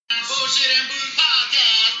Bullshit and Booze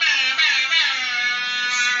Podcast.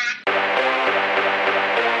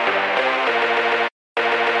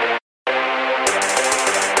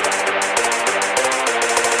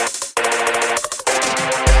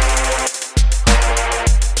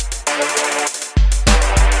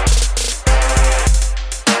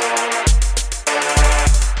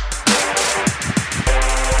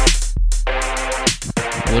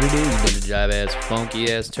 What it is, bunch of jive ass, funky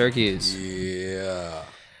ass turkeys. Yeah.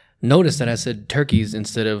 Notice that I said turkeys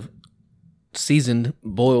instead of seasoned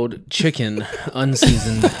boiled chicken,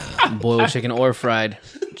 unseasoned boiled chicken or fried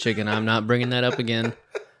chicken. I'm not bringing that up again.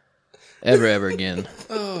 Ever again.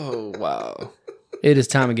 Oh, wow. It is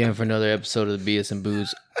time again for another episode of the BS and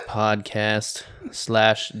Booze podcast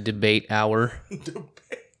 / debate hour.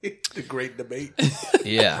 Debate. The great debate.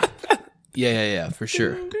 Yeah. Yeah, for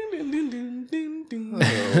sure. Oh,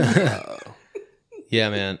 wow. Yeah,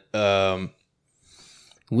 man.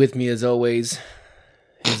 With me as always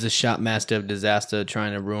is the shop master of disaster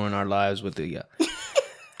trying to ruin our lives with the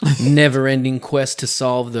never-ending quest to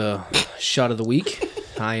solve the shot of the week.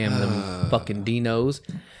 I am the fucking deacnose.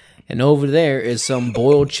 And over there is some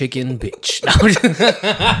boiled chicken bitch.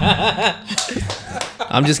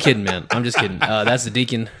 I'm just kidding, man. I'm just kidding. That's the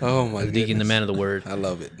deacon. Oh, my The deacon, goodness. the man of the word. I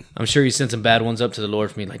love it. I'm sure he sent some bad ones up to the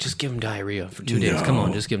Lord for me. Like, just give him diarrhea for 2 days. Come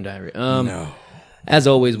on, just give him diarrhea. No. As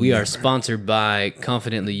always, we are sponsored by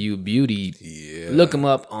Confidently You Beauty. Yeah. Look them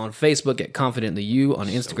up on Facebook at Confidently You, on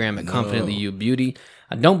Instagram at Confidently You Beauty.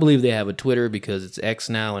 I don't believe they have a Twitter because it's X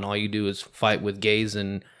now, and all you do is fight with gays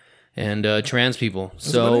and trans people.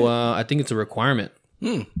 So I think it's a requirement.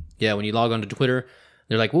 Yeah, when you log on to Twitter,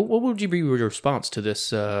 they're like, what would you be your response to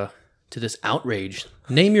this outrage?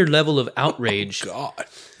 Name your level of outrage. God.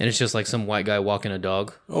 And it's just like some white guy walking a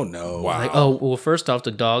dog. Oh, no. Wow. Like, oh, well, first off,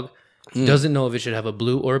 the dog doesn't know if it should have a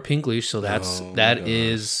blue or a pink leash, so that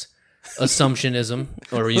is assumptionism,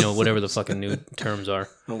 or whatever the fucking new terms are.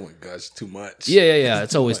 Oh, my gosh. Too much. Yeah.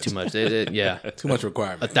 It's always too much. Yeah, Too much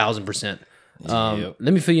requirement. 1,000%.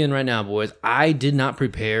 Let me fill you in right now, boys. I did not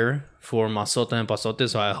prepare for masota and pasote,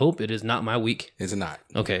 so I hope it is not my week. It's not.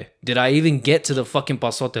 Okay. Did I even get to the fucking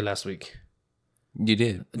pasote last week? You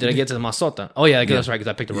did. Did I get to the masota? Oh, yeah, that's right, because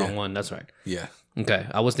I picked the wrong one. That's right. Yeah. Okay,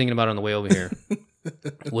 I was thinking about it on the way over here.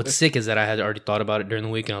 What's sick is that I had already thought about it during the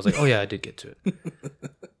week, and I was like, oh yeah, I did get to it.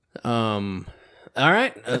 All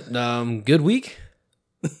right. Good week.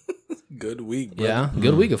 Good week, bro. Yeah,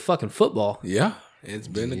 good week of fucking football. Yeah. It's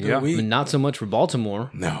been a good I week. mean, not so much for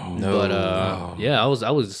Baltimore. No. But yeah, I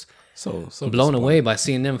was So blown away by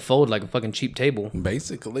seeing them fold like a fucking cheap table.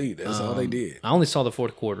 Basically, that's all they did. I only saw the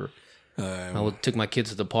fourth quarter. I took my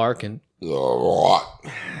kids to the park and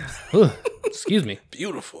excuse me.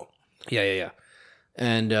 Beautiful. Yeah.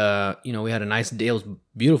 And we had a nice day. It was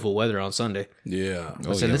beautiful weather on Sunday. Yeah.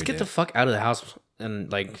 I said, let's get the fuck out of the house.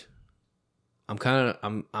 And like,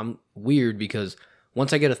 I'm weird because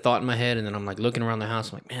once I get a thought in my head and then I'm like looking around the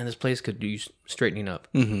house, I'm like, man, this place could use straightening up.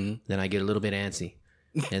 Mm-hmm. Then I get a little bit antsy.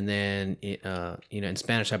 And then, in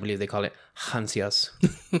Spanish, I believe they call it ansias.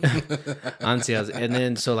 Ansias. And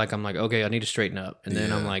then, so like, I'm like, okay, I need to straighten up. And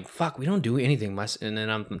then I'm like, fuck, we don't do anything. And then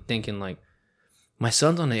I'm thinking like, my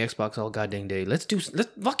son's on the Xbox all goddamn day. Let's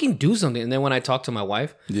fucking do something. And then when I talk to my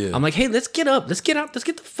wife, I'm like, hey, let's get up. Let's get out. Let's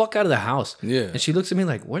get the fuck out of the house. Yeah. And she looks at me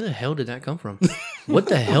like, where the hell did that come from? What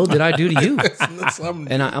the hell did I do to you?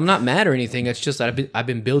 And I'm not mad or anything. It's just that I've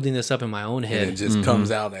been building this up in my own head. And it just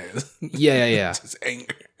comes out as Yeah. just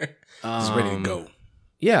anger. Just ready to go.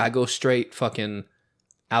 Yeah, I go straight fucking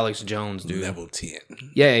Alex Jones, dude. Level 10.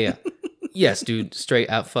 Yeah. Yes, dude. Straight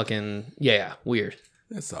out fucking, yeah, weird.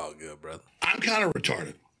 That's all good, brother. I'm kind of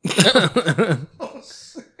retarded.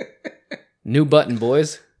 New button,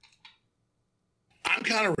 boys. I'm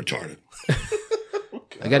kind of retarded.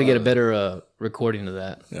 I got to get a better recording of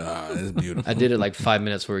that. That's beautiful. I did it like 5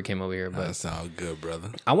 minutes before we came over here, but That's all good, brother.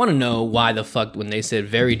 I want to know why the fuck when they said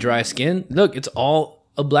very dry skin, look, it's all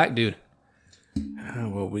a black dude.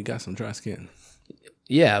 Well, we got some dry skin.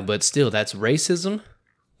 Yeah, but still, that's racism.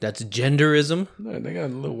 That's genderism. No, they got a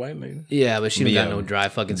little white lady. Yeah, but she don't got no dry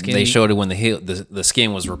fucking skin. They showed it when the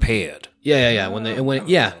skin was repaired.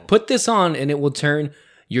 Yeah. Put this on and it will turn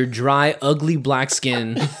your dry, ugly black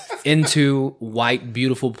skin into white,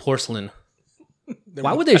 beautiful porcelain.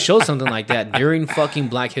 Why would they show something like that during fucking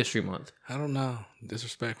Black History Month? I don't know.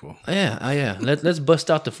 Disrespectful. Yeah. Let's bust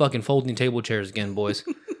out the fucking folding table chairs again, boys.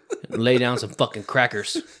 Lay down some fucking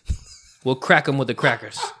crackers. We'll crack them with the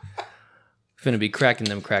crackers. Finna be cracking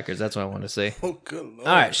them crackers. That's what I want to say. Oh, good Lord.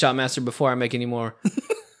 All right, Shotmaster, before I make any more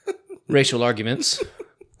racial arguments,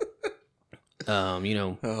 Oh,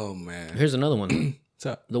 man. here's another one. What's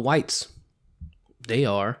up? The whites. They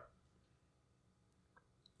are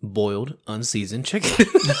boiled, unseasoned chicken.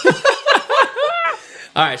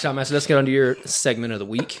 All right, Shotmaster, let's get on to your segment of the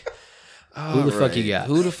week. Who the fuck you got?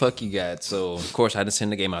 Who the fuck you got? So, of course, I didn't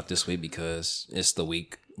send the game out this week because it's the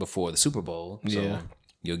week before the Super Bowl. So Yeah.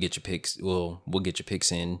 you'll get your picks. We'll get your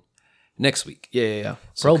picks in next week. Yeah.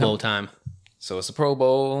 Pro Bowl time. So it's a Pro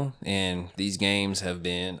Bowl, and these games have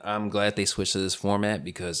been. I'm glad they switched to this format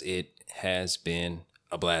because it has been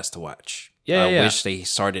a blast to watch. Yeah, I wish they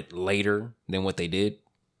started later than what they did.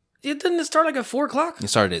 It didn't start like at 4 o'clock? It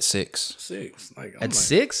started at 6. 6. Like At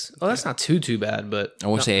 6? Oh, that's not too bad, but I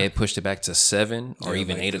wish they had pushed it back to 7 or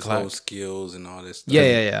even like 8 this o'clock. whole skills and all this stuff.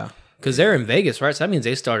 yeah. Because they're in Vegas, right? So that means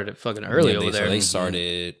they started it fucking early over there. So they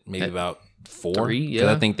started maybe about 4. 3, 'Cause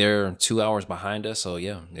yeah. I think they're 2 hours behind us. So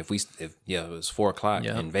yeah, if it was 4 o'clock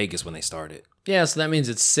Yeah. in Vegas when they started. Yeah, so that means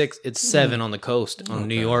it's 6. It's 7 on the coast on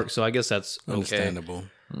New York. So I guess that's okay. Understandable.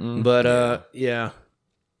 But yeah.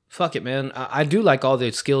 Fuck it, man. I do like all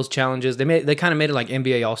the skills challenges. They kind of made it like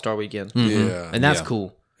NBA All-Star Weekend. Yeah. And that's Yeah.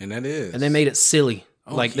 cool. And that is. And they made it silly.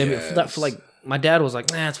 Like they yes. for like my dad was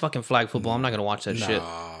like, "Nah, it's fucking flag football. I'm not gonna watch that shit."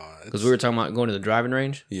 Because we were talking about going to the driving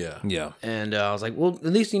range. Yeah. Yeah. And I was like, well,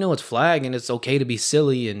 at least you know it's flag and it's okay to be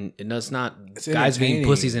silly and it's not guys being entertaining.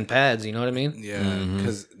 pussies in pads. You know what I mean? Yeah.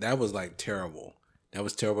 Because that was like terrible. That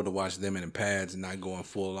was terrible to watch them in the pads and not going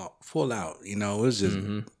full out. You know, it was just.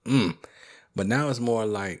 But now it's more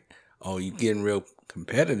like, oh, you're getting real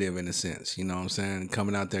competitive in a sense. You know what I'm saying?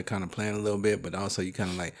 Coming out there, kind of playing a little bit, but also you kind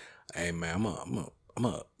of like, hey man, I'm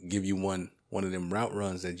gonna give you one of them route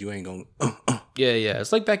runs that you ain't gonna. Yeah.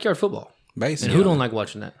 It's like backyard football. Basically, And who don't like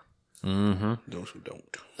watching that? those who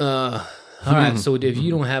don't. All right. So if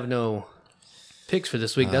you don't have no picks for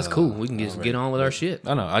this week, that's cool. We can just get on with our shit.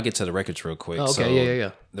 I know. I'll get to the records real quick. Oh, okay. So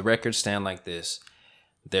Yeah. The records stand like this.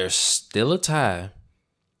 There's still a tie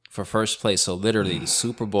for first place. So literally, the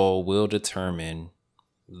Super Bowl will determine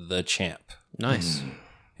the champ. Nice.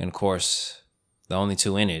 And of course, the only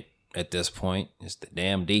two in it at this point is the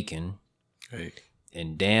damn Deacon Hey.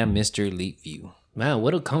 and damn Mr. Elite View. Man,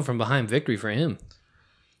 what'll come from behind victory for him?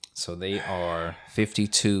 So they are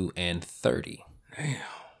 52 and 30.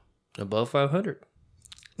 Above 500.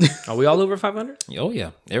 Are we all over 500? Oh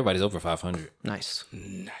yeah, everybody's over 500. Nice.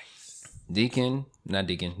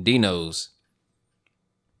 Deacnose.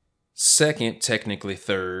 Second, technically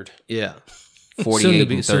third. Yeah.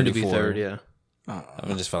 48 and 34. Soon to be third, yeah.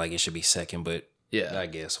 I just feel like it should be second, but Yeah. I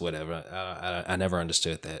guess whatever. I never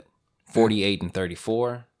understood that. 48 and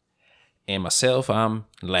 34. And myself, I'm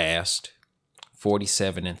last.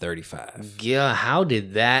 47 and 35. Yeah, how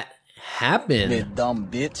did that happen? Bit dumb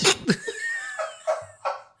bitch.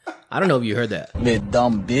 I don't know if you heard that. Bit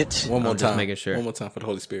dumb bitch. One more I'm just time. making sure. One more time for the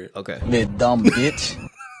Holy Spirit. Okay. Bit dumb bitch.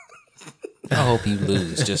 I hope you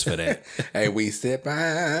lose just for that. Hey, we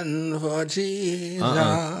stepping for Jesus.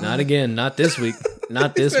 Not again. Not this week.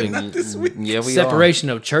 Not this week. Yeah, we Separation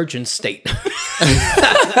of church and state.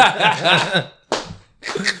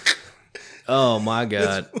 Oh my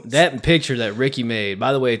God. That picture that Ricky made.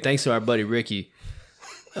 By the way, thanks to our buddy Ricky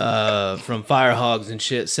from Fire Hogs and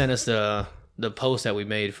shit, sent us the post that we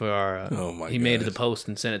made for our Oh my he made gosh. the post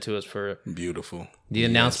and sent it to us for Beautiful. the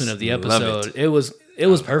announcement of the love episode. It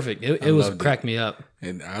was perfect. It was loved it. cracked me up.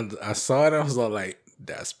 And I saw it. I was all like,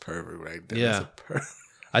 that's perfect right there. Yeah. That's perfect.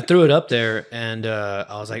 I threw it up there, and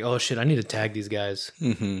I was like, "Oh shit, I need to tag these guys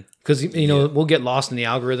because you know we'll get lost in the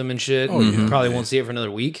algorithm and shit. yeah, Probably won't see it for another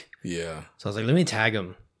week." Yeah. So I was like, "Let me tag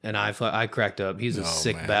him," and I cracked up. He's a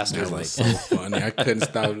sick man, bastard. That was so funny. I couldn't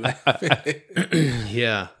stop laughing.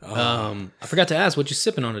 Yeah. I forgot to ask what you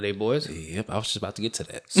sipping on today, boys. Yep, I was just about to get to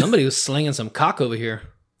that. Somebody was slinging some cock over here,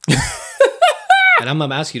 and I'm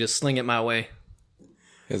gonna ask you to sling it my way.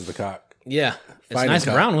 Here's the cock. Yeah, it's a Fighting nice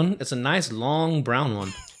cock. brown one. It's a nice long brown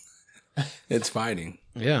one. It's fighting.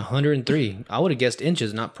 Yeah, 103. I would have guessed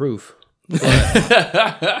inches, not proof.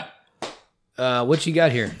 But, what you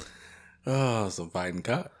got here? Oh, some fighting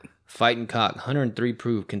cock. Fighting cock, 103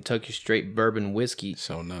 proof, Kentucky straight bourbon whiskey.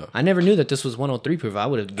 So enough. I never knew that this was 103 proof. I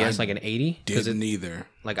would have guessed like an 80. Because Didn't either.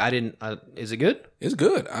 like I didn't. Is it good? It's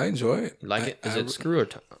good. I enjoy it. You like it? Is it screw or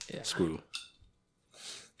yeah. Screw?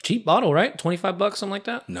 Cheap bottle, right? $25, something like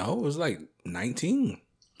that. No, it was like 19.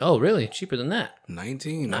 Oh, really? Cheaper than that.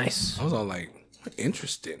 19. Nice. I was all like,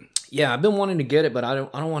 interesting. Yeah, I've been wanting to get it, but I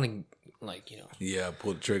don't want to Yeah,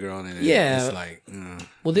 pull the trigger on it. And Yeah. It's like,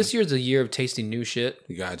 Well, this year's a year of tasting new shit.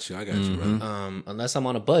 got you. I got you, brother. Unless I'm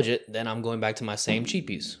on a budget, then I'm going back to my same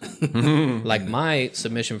cheapies. Like my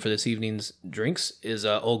submission for this evening's drinks is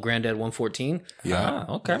Old Granddad 114. Yeah.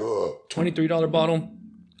 Okay. $23 bottle.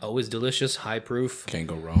 Always delicious, high proof. Can't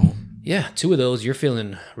go wrong. Yeah, 2 of those, you're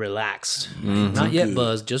feeling relaxed. Not yet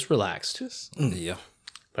buzzed, just relaxed. Yeah.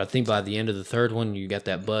 But I think by the end of the 3rd one, you got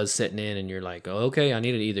that buzz setting in, and you're like, oh, okay, I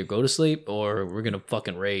need to either go to sleep or we're gonna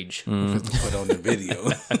fucking rage. Put on the video.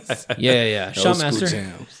 Yeah. Old school Shotmaster,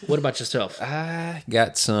 jams. what about yourself? I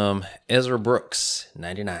got some Ezra Brooks,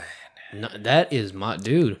 99. No, that is my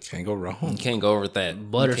dude. Can't go wrong. You can't go over with that.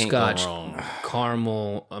 Butterscotch, You can't go wrong.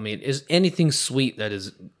 caramel. I mean, is anything sweet that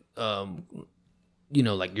is,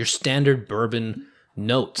 like your standard bourbon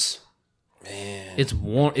notes. Man. It's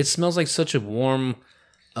warm. It smells like such a warm,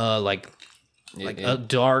 a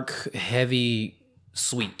dark, heavy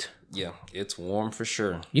sweet. Yeah, it's warm for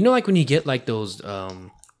sure. You know, like when you get like those, they're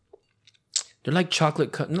like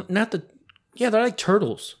chocolate. They're like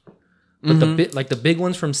turtles. But the big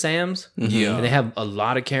ones from Sam's, and they have a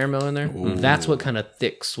lot of caramel in there. That's what kind of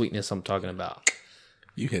thick sweetness I'm talking about.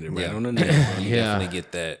 You hit it right on the nail. Bro. Definitely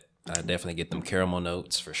get that. I definitely get them caramel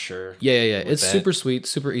notes for sure. Yeah. It's super sweet,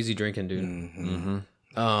 super easy drinking, dude.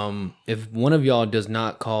 If one of y'all does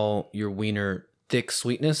not call your wiener thick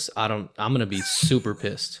sweetness, I'm gonna be super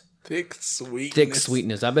pissed. Thick sweetness. Thick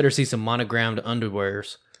sweetness. I better see some monogrammed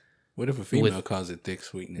underwears. What if a female calls it thick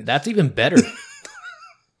sweetness? That's even better.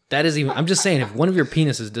 That is even. I'm just saying, if one of your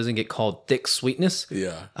penises doesn't get called thick sweetness,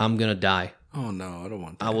 Yeah. I'm gonna die. Oh no, I don't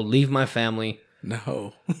want that. I will leave my family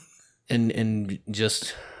No. and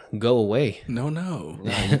just go away. No. No,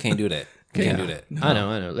 you can't do that. You can't do that. No. I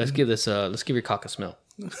know. Let's give your cock a smell.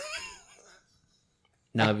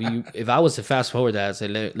 Now, if I was to fast forward that, I'd say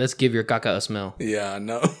let's give your caca a smell. Yeah, I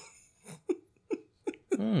know.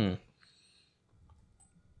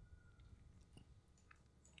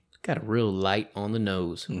 Got a real light on the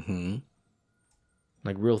nose. Mm-hmm.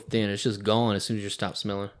 Like real thin. It's just gone as soon as you stop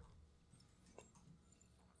smelling.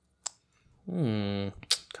 Kind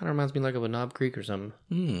of reminds me like of a Knob Creek or something.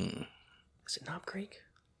 Is it Knob Creek?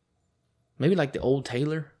 Maybe like the Old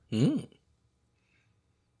Taylor.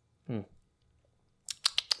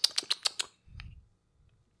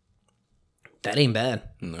 That ain't bad.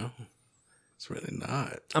 No. It's really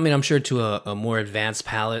not. I mean, I'm sure to a more advanced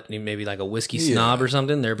palate, maybe like a whiskey snob or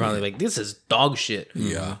something, they're probably like, this is dog shit.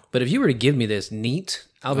 Yeah. But if you were to give me this neat,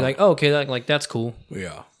 I'll be like, oh, okay, like that's cool.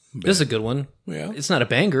 Yeah. This is a good one. Yeah. It's not a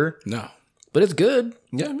banger, No. but it's good.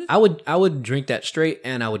 Yeah, I would drink that straight,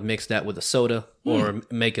 and I would mix that with a soda or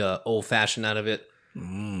make a old fashioned out of it,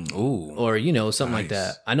 Ooh. or something like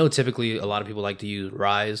that. I know typically a lot of people like to use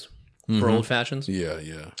rye for old fashions,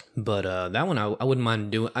 Yeah. but that one I wouldn't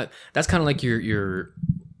mind doing. That's kind of like your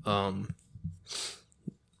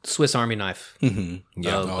Swiss Army knife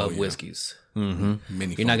of whiskeys. Many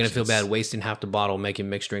You're not gonna feel functions. bad wasting half the bottle making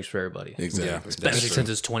mixed drinks for everybody. Exactly. Especially since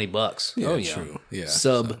it's $20. Yeah, Oh, yeah. true. Yeah.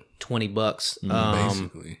 Sub $20.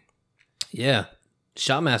 Basically. Yeah.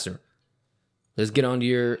 Shotmaster. Let's get on to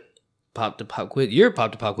your pop to pop quiz. Your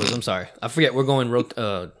pop to pop quiz. I'm sorry. I forget we're going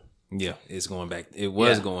Yeah, it's going back. It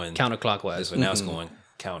was going counterclockwise. So now it's going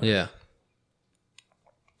counter. Yeah.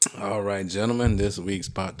 All right, gentlemen. This week's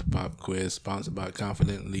Pop to Pop quiz sponsored by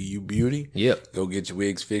Confidently You Beauty. Yep. Go get your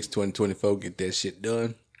wigs fixed 2024. Get that shit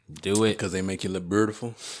done. Do it. Because they make you look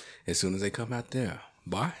beautiful as soon as they come out there.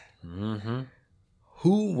 Bye.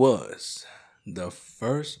 Who was the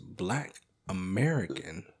first Black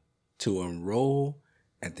American to enroll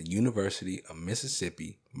at the University of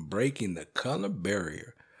Mississippi, breaking the color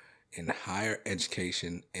barrier in higher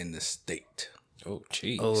education in the state? Oh,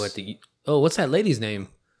 jeez. What's that lady's name?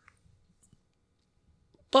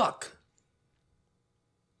 Fuck.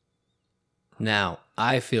 Now,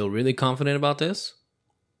 I feel really confident about this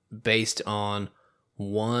based on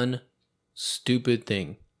one stupid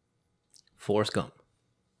thing. Forrest Gump.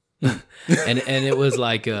 and it was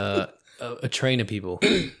like a train of people.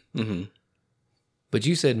 But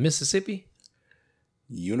you said Mississippi?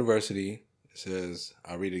 University says,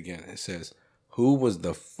 I'll read it again. It says, who was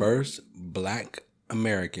the first Black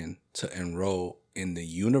American to enroll in the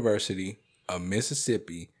University of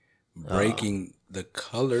Mississippi, breaking the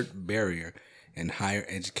colored barrier in higher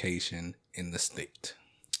education in the state?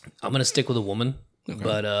 I'm going to stick with a woman,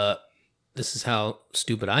 but this is how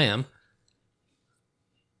stupid I am.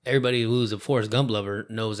 Everybody who's a Forrest Gump lover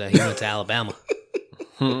knows that he went to Alabama.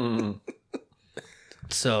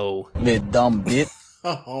 So, That dumb bitch.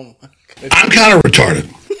 Oh my God. I'm kind of retarded.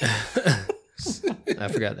 I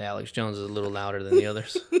forgot that Alex Jones is a little louder than the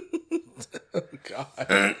others.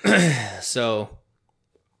 God. So,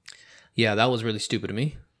 yeah, that was really stupid of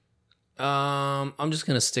me. I'm just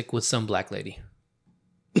going to stick with some black lady.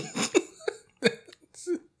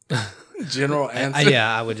 General answer.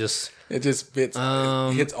 I would just... It just fits.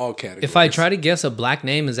 It hits all categories. If I try to guess a black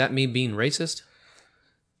name, is that me being racist?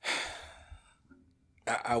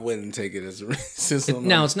 I wouldn't take it as racism.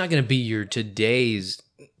 Now, it's not going to be your today's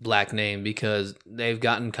black name because they've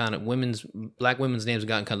gotten kind of black women's names have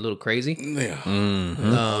gotten kind of a little crazy. Yeah.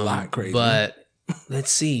 A lot crazy. But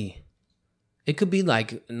let's see. It could be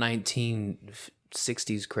like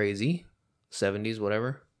 1960s crazy, 70s,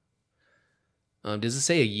 whatever. Does it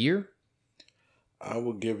say a year? I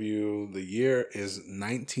will give you the year is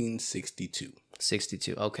 1962.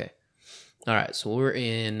 62. Okay. All right. So we're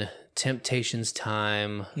in Temptations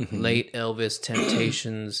time, late Elvis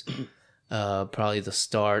Temptations. Probably the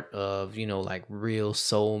start of, like real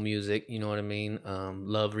soul music. You know what I mean?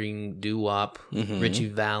 Love Ring, doo-wop, Richie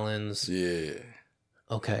Valens. Yeah.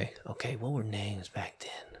 Okay. What were names back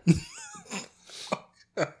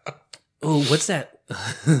then? Oh, what's that?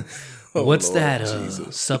 What's Lord that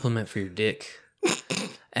Jesus. supplement for your dick?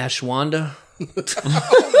 Ashwanda? Is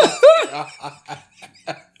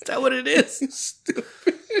that what it is? Stupid.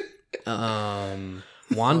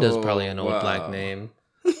 Wanda's probably an old black name.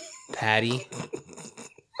 Patty.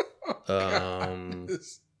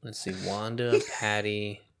 Let's see. Wanda,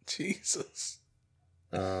 Patty. Jesus.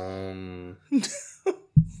 Who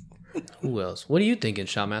else? What are you thinking,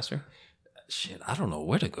 Shotmaster? Shit, I don't know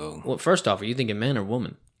where to go. Well, first off, are you thinking man or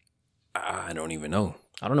woman? I don't even know.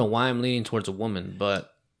 I don't know why I'm leaning towards a woman,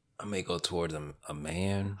 but I may go towards a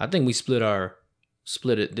man. I think we split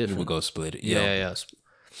it different. We'll go split it. Yeah.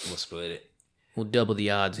 We'll split it. We'll double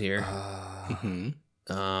the odds here. Said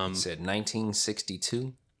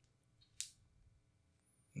 1962.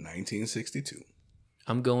 1962.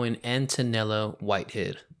 I'm going Antonella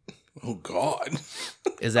Whitehead. Oh, God.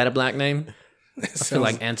 Is that a black name? I feel Sounds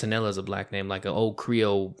like Antonella is a black name, like an old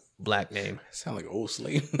Creole black name. Sound like old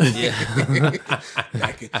slave. Yeah.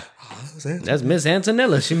 That's Miss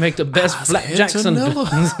Antonella. She make the best flapjacks in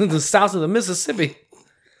the south of the Mississippi.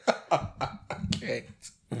 Okay.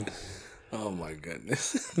 Oh my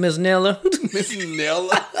goodness. Miss Nella. Miss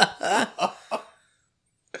Nella.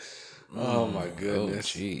 Oh my Oh,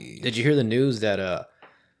 goodness. gee. Did you hear the news that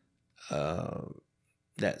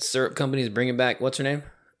that syrup company is bringing back, what's her name?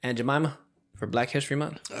 Aunt Jemima for Black History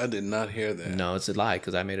Month? I did not hear that. No, it's a lie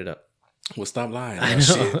because I made it up. Well, stop lying. I Oh, know.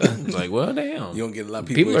 shit. Like, well, damn. You don't get a lot of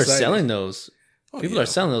people People are excited. selling those. People yeah. are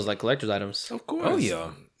selling those like collector's items. Of course. Oh,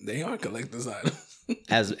 yeah. They are collector's items.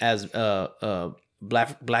 as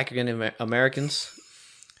black Americans,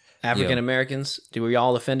 African Americans. Were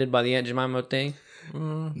y'all offended by the Aunt Jemima thing?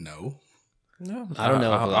 No. No, I don't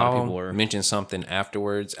know if a lot of people were. Mention something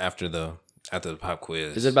afterwards after the pop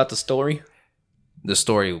quiz. Is it about the story the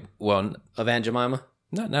story? Well, of Aunt Jemima?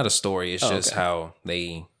 not a story. It's just okay. how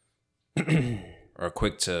they are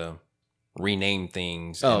quick to rename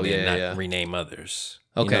things Oh, and then yeah, not yeah. rename others.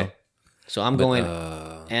 you Okay. know? So I'm But, going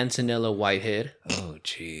Antonella Whitehead. Oh,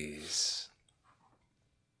 jeez.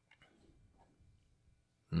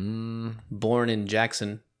 Born in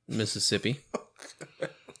Jackson, Mississippi.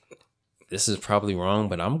 This is probably wrong,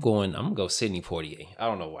 but I'm gonna go Sidney Poitier. I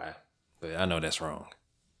don't know why, but I know that's wrong.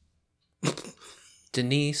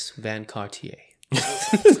 Denise Van Cartier.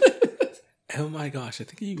 Oh my gosh, I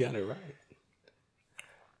think you got it right.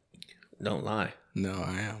 Don't lie. No,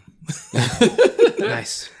 I am.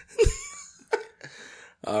 Nice.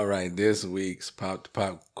 All right, this week's Pop to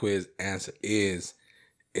Pop quiz answer is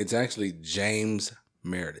it's actually James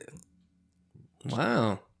Meredith.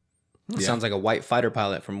 Wow. Yeah. Sounds like a white fighter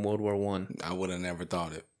pilot from World War One. I would have never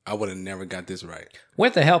thought it. I would have never got this right.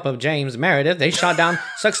 With the help of James Meredith, they shot down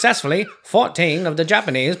successfully 14 of the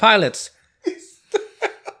Japanese pilots.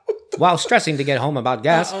 While stressing to get home about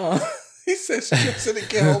gas, He said stressing to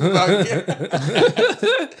get home about it.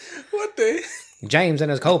 What the? James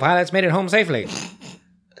and his co-pilots made it home safely.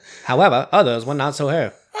 However, others were not so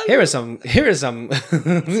here. Here is some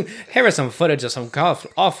footage of some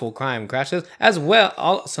awful crime crashes, as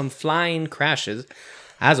well some flying crashes,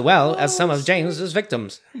 as well as some of James's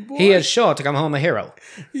victims. He is sure to come home a hero.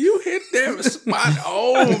 You hit them spot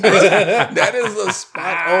on, bro. That is a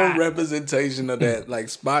spot on representation of that. Like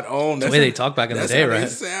spot on. That's the way they talk back in the that's day, how they right?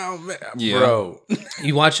 sound, man. Yeah. Bro.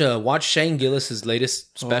 You watch Shane Gillis's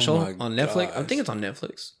latest special my on Netflix. I gosh. think it's on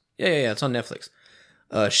Netflix. Yeah, it's on Netflix.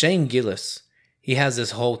 Shane Gillis, he has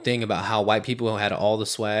this whole thing about how white people had all the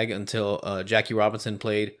swag until Jackie Robinson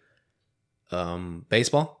played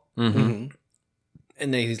baseball. Mm-hmm.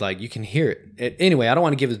 And then he's like, you can hear it. Anyway, I don't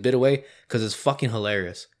want to give his bit away because it's fucking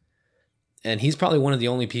hilarious. And he's probably one of the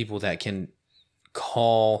only people that can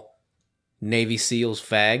call Navy SEALs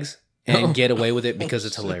fags and get away with it because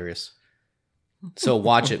it's hilarious. So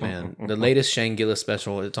watch it, man. The latest Shane Gillis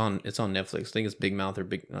special, it's on Netflix. I think it's Big Mouth or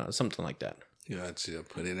Big something like that. Gotcha.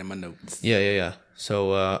 Put it in my notes. Yeah.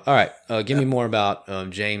 So, all right. Give me more about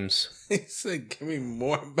James. He said, "Give me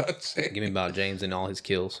more about James. Give me about James and all his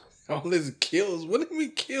kills. All his kills. What did we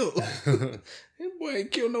kill? That boy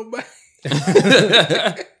ain't kill nobody.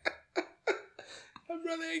 My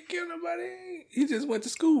brother ain't kill nobody. He just went to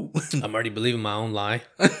school. I'm already believing my own lie.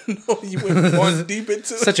 No, you went one deep into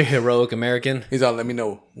it. Such a heroic American. He's all, let me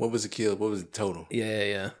know. What was the kill? What was the total?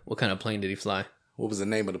 Yeah. What kind of plane did he fly? What was the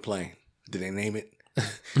name of the plane? Did they name it?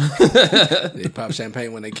 Did they pop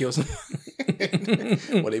champagne when they kill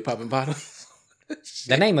someone? Were they popping bottles?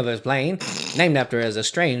 The name of his plane, named after his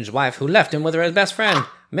estranged wife who left him with her best friend,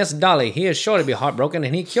 Miss Dolly. He is sure to be heartbroken,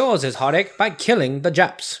 and he cures his heartache by killing the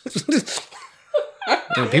Japs.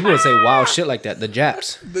 And people would say wild shit like that. The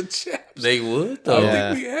Japs. The chaps. They would I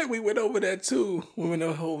though. think we went over that too. We went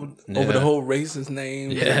over the whole racist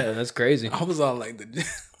name. Yeah, that's crazy. I was all like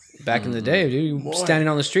Back in the day, dude, you standing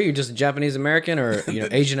on the street, you're just a Japanese American or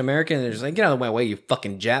Asian American, and they're just like, get out of my way, you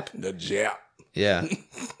fucking Jap. the Jap. Yeah.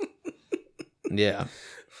 Yeah.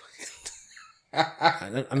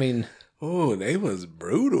 I mean, Oh, they was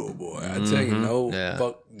brutal, boy. I tell you, no Yeah.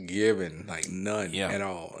 fuck given, like none Yeah. at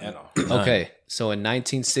all. okay. So in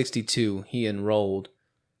 1962, he enrolled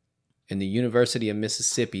in the University of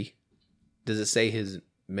Mississippi. Does it say his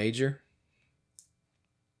major?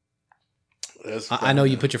 That's I know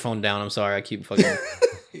you put your phone down. I'm sorry. I keep fucking.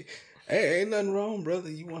 Hey, ain't nothing wrong,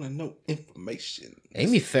 brother. You want to know information.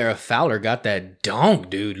 Amy Farrah Fowler got that donk,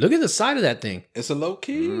 dude. Look at the side of that thing. It's a low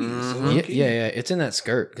key. It's a low Yeah, key. yeah. It's in that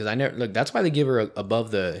skirt because I never look. That's why they give her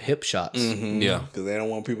above the hip shots. Yeah. Because they don't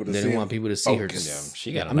want people to They see don't them. want people to see her. Focus. Yeah,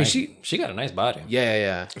 she got. I mean, she got a nice body.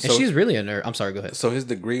 Yeah. And So- she's really a nerd. I'm sorry. Go ahead. So his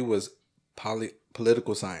degree was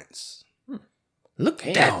political science. Look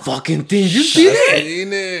at that fucking thing. You see that?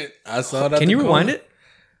 Seen it. I saw that. Can you rewind it?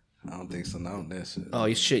 I don't think so. No, that shit. Oh,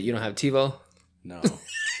 you shit. You don't have TiVo? No.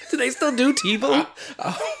 Do they still do TiVo?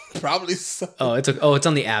 Probably so. Oh, it's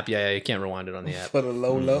on the app. Yeah. You can't rewind it on the app. For the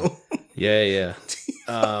low. Yeah.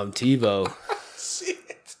 TiVo.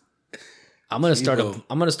 Shit. I'm gonna start TiVo.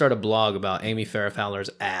 I'm gonna start a blog about Amy Farrah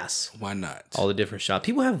Fowler's ass. Why not? All the different shots.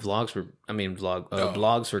 People have blogs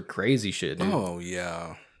for crazy shit, dude. Oh,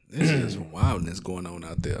 yeah. This is wildness going on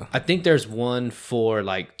out there. I think there's one for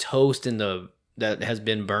like toast that has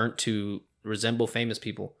been burnt to resemble famous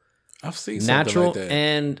people. I've seen something Natural like that.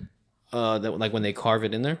 and that, like when they carve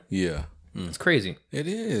it in there. Yeah. It's crazy. It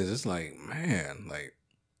is. It's like, man, like,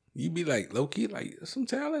 you be like, low key, like, some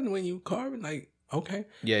talent when you carve it, like, okay.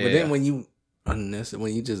 Yeah, But yeah, then yeah. when you,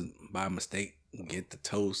 when you just by mistake get the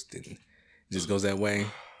toast and it just goes that way,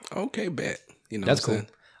 okay, bet. You know That's what I'm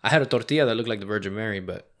cool. I had a tortilla that looked like the Virgin Mary,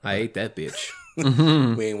 but I ate that bitch.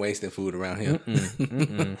 saying? We ain't wasting food around here.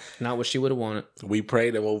 Not what she would have wanted. We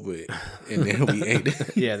prayed over it and then we ate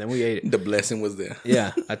it. Yeah, then we ate it. The blessing was there.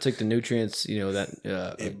 Yeah, I took the nutrients,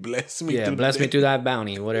 that. It blessed me. Yeah, through bless the me day. through that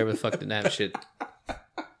bounty, whatever the fuck that shit.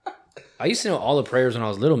 I used to know all the prayers when I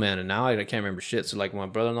was little, man, and now I can't remember shit. So, like, my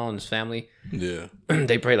brother-in-law and his family, Yeah.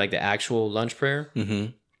 they pray like the actual lunch prayer,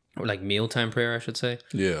 or like mealtime prayer, I should say.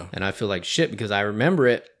 Yeah. And I feel like shit because I remember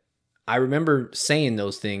it. I remember saying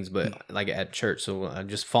those things, but like at church, so I'm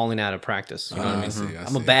just falling out of practice. You know what I mean?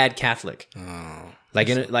 I'm a bad Catholic.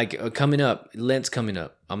 Like coming up, Lent's coming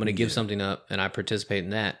up. I'm gonna give something up, and I participate in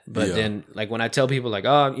that. But then, like when I tell people, like,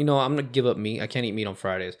 oh, I'm gonna give up meat. I can't eat meat on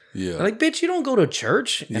Fridays. Yeah. They're like, bitch, you don't go to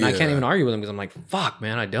church, and I Yeah. can't even argue with them because I'm like, fuck,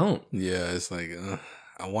 man, I don't. Yeah, it's like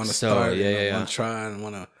I want to So, start. yeah, and I yeah. want to try and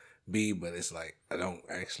want to be, but it's like I don't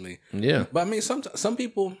actually. Yeah. But I mean, some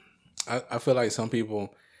people, I feel like some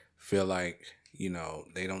people feel like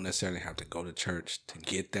they don't necessarily have to go to church to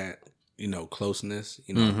get that closeness,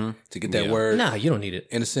 to get that word. Nah, you don't need it.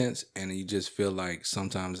 In a sense, and you just feel like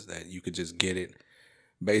sometimes that you could just get it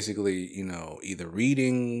basically, either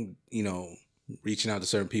reading, reaching out to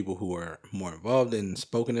certain people who are more involved in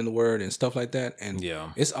spoken in the word and stuff like that. And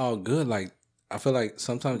it's all good. Like, I feel like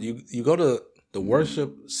sometimes you go to the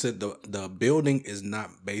worship, the building is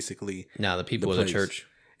not basically Nah, the people of the place. church.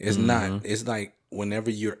 It's not. It's like whenever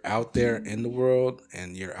you're out there in the world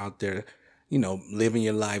and you're out there, living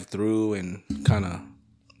your life through and kind of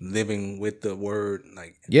living with the word,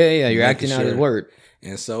 like Yeah, you're making acting out his sure- word.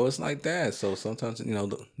 And so it's like that. So sometimes,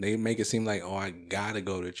 they make it seem like, oh, I gotta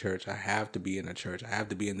go to church. I have to be in a church. I have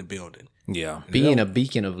to be in the building. Yeah. Being a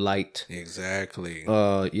beacon of light. Exactly.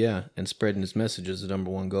 Yeah, and spreading his message is the number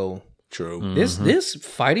one goal. True. This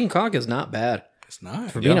fighting cock is not bad. It's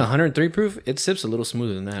not. For being 103 proof, it sips a little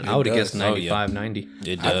smoother than that. I would have does. guessed 95, 90.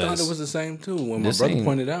 It I thought does. it was the same too. When my This brother ain't-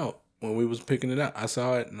 pointed out, when we was picking it up, I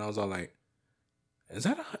saw it and I was all like,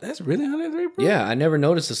 that's really 103 proof? Yeah, I never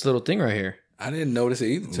noticed this little thing right here. I didn't notice it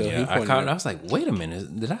either till he Yeah, I pointed caught it. it. I was like, wait a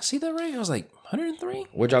minute. Did I see that right? I was like, 103?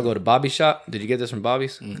 Where'd y'all go to Bobby's shop? Did you get this from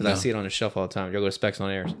Bobby's? Because I see it on the shelf all the time. Y'all go to Specs on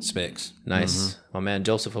Airs. Specs. Nice. My man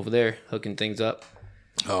Joseph over there hooking things up.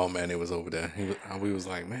 Oh man, it was over there. We was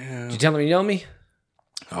like, Did man. you tell him you know me?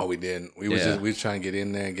 Oh, we didn't. We was trying to get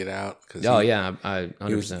in there and get out. Cause Oh, he, yeah. I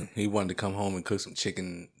 100%. he wanted to come home and cook some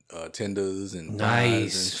chicken tenders and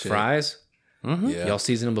Nice. fries. Fries? And shit. Yeah, Y'all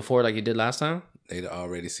seasoned them before like you did last time? they'd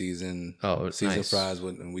already seasoned Nice. fries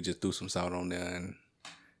with, and we just threw some salt on there and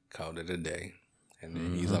called it a day. And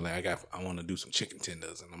then he's like, I want to do some chicken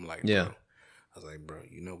tenders, and I'm like, Yeah. bro. I was like, bro,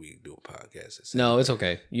 you know we do a podcast. At No, it's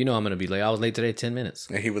okay. You know I'm going to be late. I was late today 10 minutes.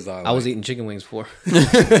 and he was all I was eating chicken wings before.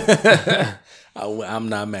 I'm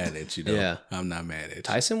not mad at you, though. Yeah. I'm not mad at you.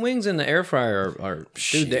 Tyson wings in the air fryer are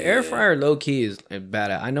dude, the air fryer low key is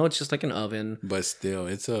bad. I know it's just like an oven, But still,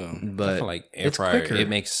 it's but I feel like air it's fryer, quicker. it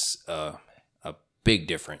makes a big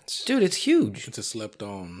difference. Dude, it's huge. a slept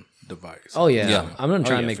on device. Oh yeah. Yeah. I'm gonna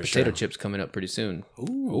try Oh, and yeah, make for potato sure. chips coming up pretty soon.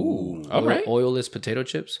 Ooh, All right. Oilless potato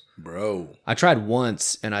chips. bro. I tried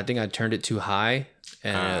once and I think I turned it too high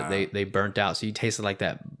and they burnt out. So you tasted like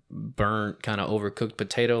that burnt kind of overcooked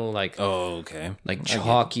potato, like Oh, okay. like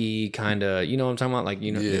chalky kind of. You know what I'm talking about? Like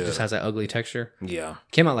it Yeah. just has that ugly texture. Yeah.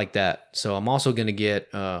 Came out like that. So I'm also gonna get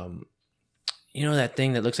you know that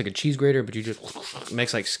thing that looks like a cheese grater, but you just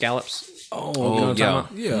makes like scallops. Oh, You know what I'm yeah.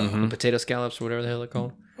 talking about? yeah. Potato scallops or whatever the hell they're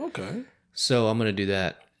called. Okay. So I'm gonna do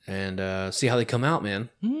that and see how they come out, man.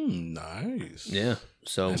 Nice. Yeah.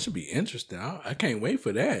 So That should be interesting. I can't wait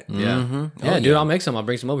for that. yeah, yeah, dude. I'll make some. I'll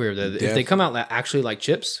bring some over here. If they come out actually like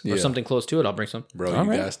chips or Yeah. something close to it, I'll bring some. Bro, All you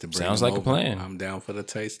right. guys to bring Sounds them like a over. plan. I'm down for the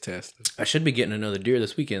taste test. I should be getting another deer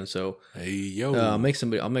this weekend, so Hey, yo. I'll make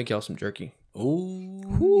y'all some jerky.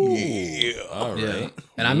 Ooh. Yeah. All right. Yeah.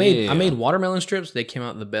 And I made watermelon strips. They came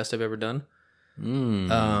out the best I've ever done.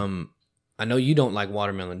 I know you don't like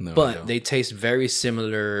watermelon, No, I but don't. they taste very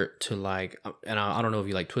similar to like, and I don't know if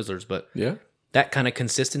you like Twizzlers, but Yeah. that kind of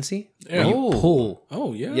consistency. Yeah. When you pull.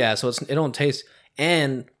 Oh, yeah. Yeah, so it don't taste.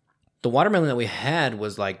 And the watermelon that we had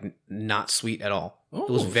was like not sweet at all. It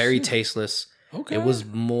was Oh, very shit. tasteless. Okay. It was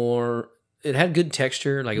more. It had good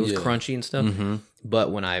texture, like it was Yeah. crunchy and stuff. Mm-hmm.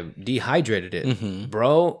 But when I dehydrated it, Mhm.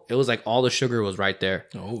 bro, it was like all the sugar was right there.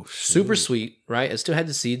 Oh, shit. Super sweet, right? It still had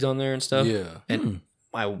the seeds on there and stuff. Yeah. And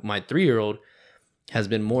my 3-year-old has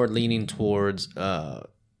been more leaning towards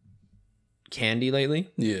candy lately.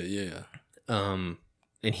 Yeah, yeah.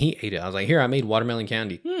 And he ate it. I was like, "Here, I made watermelon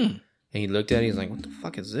candy." And he looked at it. He's like, "What the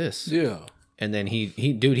fuck is this?" Yeah. And then he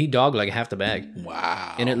dogged like half the bag.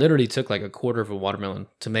 Wow. And it literally took like a quarter of a watermelon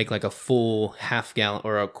to make like a full half gallon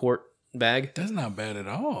or a quart bag. That's not bad at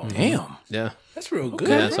all. Damn. Yeah. That's real good.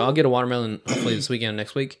 Yeah. So I'll get a watermelon hopefully this weekend,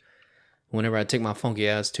 next week, whenever I take my funky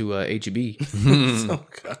ass to HEB Oh,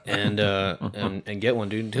 God. and get one,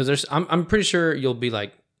 dude. Because I'm pretty sure you'll be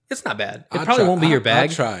like, it's not bad. It I'll probably try- won't be your bag.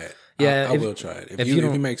 I'll try it. Yeah, I if- will try it. If if you you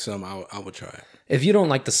don't- make some, I will try it. If you don't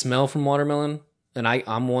like the smell from watermelon, and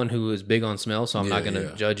I'm one who is big on smell, so I'm not Yeah, gonna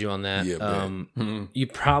yeah. judge you on that. Yeah, bet. You're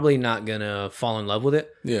probably not gonna fall in love with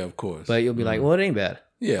it, Yeah, of course. but you'll be like, well, it ain't bad.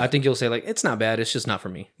 Yeah. I think you'll say like, it's not bad. It's just not for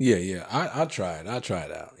me. yeah, yeah. I'll try it. I'll try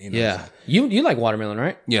it out. You know Yeah. You like watermelon,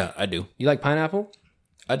 right? Yeah, I do. You like pineapple?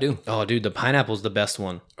 I do. Oh, dude, the pineapple's the best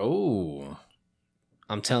one. Oh.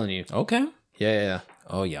 I'm telling you. Okay. Yeah.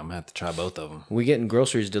 Oh, yeah. I'm going to have to try both of them. We getting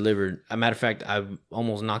groceries delivered. As a matter of fact, I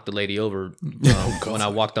almost knocked the lady over when I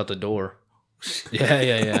walked out the door.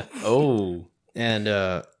 Yeah. Oh. And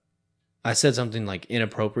I said something like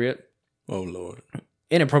inappropriate. Oh, Lord.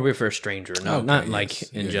 Inappropriate for a stranger, not Okay, like yes.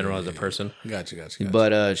 in Yeah, general yeah, as a yeah. person. Gotcha.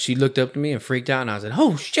 But she looked up to me and freaked out, and I said,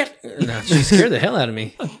 "Oh shit!" And she scared the hell out of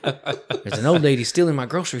me. There's an old lady stealing my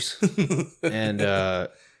groceries, and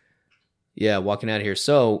yeah, walking out of here.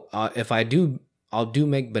 So if I do, I'll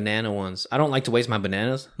make banana ones. I don't like to waste my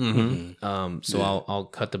bananas, so I'll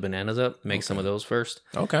cut the bananas up, make some of those first,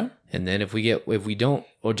 Okay. and then if we don't,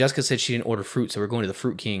 or Jessica said she didn't order fruit, so we're going to the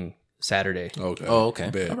Fruit King Saturday. Okay. Oh, okay.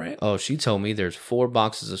 Bet. All right. Oh, she told me there's 4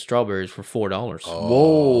 boxes of strawberries for $4.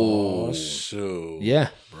 Oh, shoot. Yeah,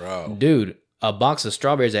 Bro. dude, a box of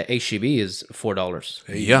strawberries at HEB is $4.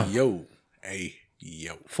 Hey, Yeah. yo. Hey,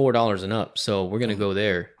 yo. $4 and up. So we're gonna go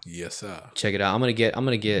there. Yes, sir. Check it out. I'm gonna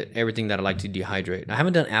get everything that I like to dehydrate. I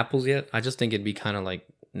haven't done apples yet. I just think it'd be kind of like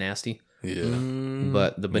nasty. Yeah.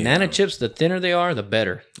 But the banana chips, the thinner they are, the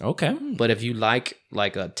better. Okay. But if you like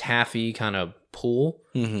a taffy kind of pull,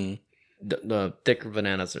 the thicker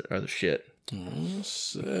bananas are the shit. Oh,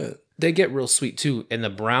 shit. They get real sweet too, and the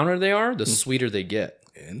browner they are, the sweeter they get.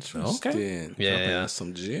 Interesting. Yeah, Dropping yeah.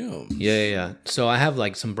 some gems. Yeah. So I have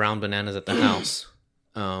like some brown bananas at the house,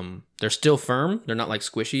 they're still firm. They're not like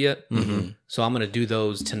squishy yet. Mm-hmm. So I'm gonna do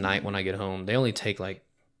those tonight when I get home. They only take like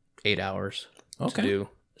 8 hours to do.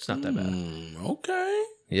 It's not that bad. Okay.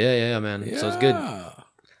 Yeah, man. So it's good.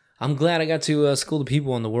 I'm glad I got to school the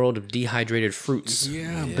people on the world of dehydrated fruits.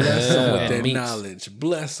 Yeah, bless them with And their meats. knowledge.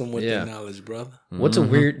 Bless them with their knowledge, brother. What's a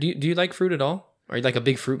weird? Do you like fruit at all? Are you like a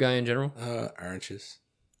big fruit guy in general? Oranges.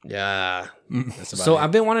 Yeah. That's about So it.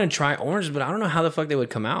 I've been wanting to try oranges, but I don't know how the fuck they would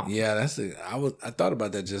come out. Yeah, that's it. I thought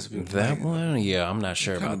about that just before. That one, yeah, I'm not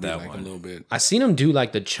sure about that like one. a little bit. I seen them do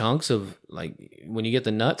like the chunks of like when you get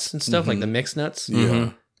the nuts and stuff, like the mixed nuts.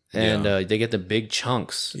 Yeah. And they get the big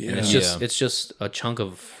chunks, and it's just a chunk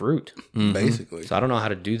of fruit. Basically. So I don't know how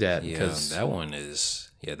to do that Yeah, because that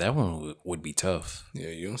one would be tough. Yeah,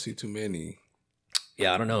 you don't see too many.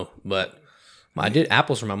 I don't know. But I did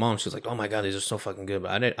apples for my mom. She was like, "Oh my god, these are so fucking good,"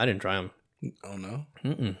 but I didn't try them. Oh no.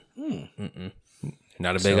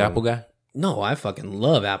 Not a big apple guy. No, I fucking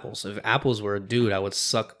love apples. If apples were a dude, I would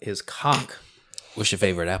suck his cock. What's your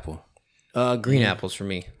favorite apple? Green apples for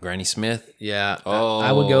me. Granny Smith. Yeah.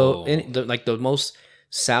 I would go like the most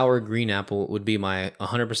sour green apple would be my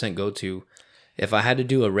 100% go to. If I had to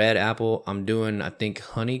do a red apple, I'm doing I think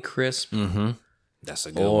Honey Crisp That's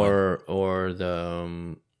a good one. or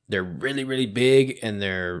the they're really really big and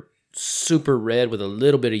they're super red with a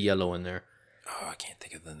little bit of yellow in there. Oh, I can't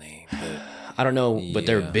think of the name. But I don't know, but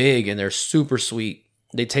they're big and they're super sweet.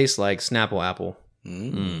 They taste like Snapple apple.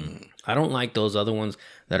 I don't like those other ones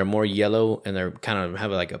that are more yellow and they're kind of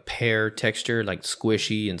have like a pear texture, like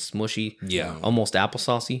squishy and smushy. Yeah. Almost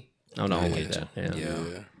applesaucy. I don't like that. Yeah.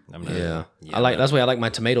 Yeah. I'm not, Yeah. That's why I like my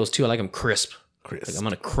tomatoes too. I like them crisp. Crisp. Like I'm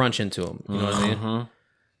gonna crunch into them. You know what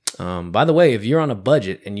I mean? By the way, if you're on a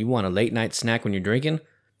budget and you want a late night snack when you're drinking,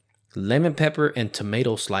 lemon pepper and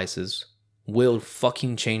tomato slices will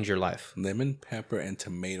fucking change your life. Lemon, pepper, and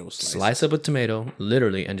tomato slices. Slice up a tomato,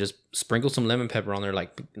 literally, and just sprinkle some lemon pepper on there,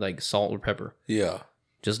 like salt or pepper. Yeah.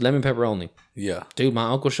 Just lemon pepper only. Yeah. Dude, my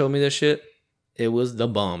uncle showed me this shit. It was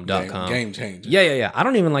thebomb.com. Game changer. Yeah. I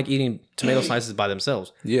don't even like eating tomato slices by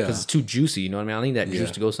themselves. Yeah. Because it's too juicy. You know what I mean? I need that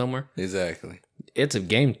juice to go somewhere. Exactly. It's a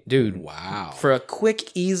game, dude. Wow. For a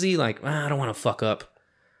quick, easy, like, I don't want to fuck up.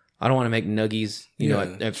 I don't want to make nuggies, you know,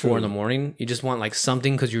 at 4 in the morning. You just want like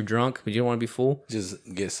something because you're drunk, but you don't want to be full. Just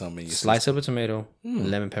get some in your Slice up a tomato,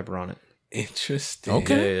 lemon pepper on it. Interesting.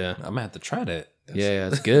 Okay. Yeah. I'm gonna have to try that. Yeah,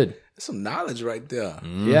 it's good. That's some knowledge right there.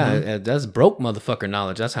 Yeah, that's broke motherfucker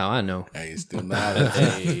knowledge. That's how I know. Hey, it's still knowledge.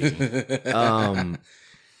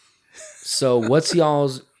 So what's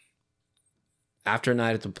y'all's after a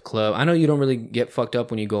night at the club? I know you don't really get fucked up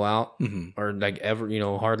when you go out or like ever, you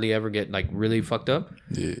know, hardly ever get like really fucked up.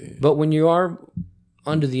 Yeah. But when you are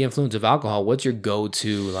under the influence of alcohol, what's your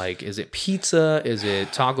go-to? Like, is it pizza? Is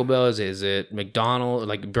it Taco Bell? Is it McDonald's?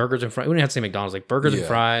 Like burgers and fries? We don't have to say McDonald's. Like burgers and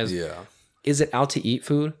fries. Yeah. Is it out to eat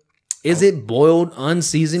food? Is it boiled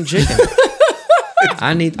unseasoned chicken?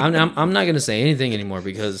 I'm not gonna say anything anymore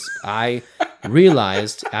because I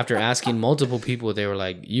realized after asking multiple people, they were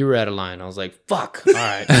like, "You were out of line." I was like, "Fuck." All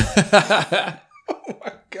right. Oh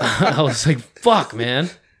my God. I was like, "Fuck, man."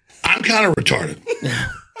 I'm kind of retarded.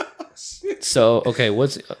 So okay,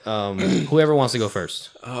 what's whoever wants to go first?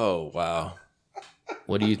 Oh wow.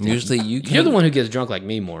 What do you think? Usually you can. You're the one who gets drunk like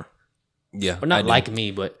me more, Yeah. or not I do. like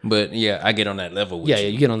me, but yeah, I get on that level with yeah, you.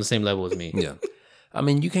 you get on the same level as me. Yeah. I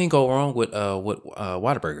mean, you can't go wrong with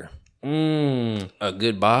Whataburger. A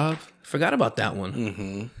good Bob. Forgot about that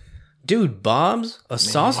one. Dude, Bob's a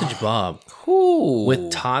sausage Bob Ooh. with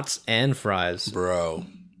tots and fries. Bro.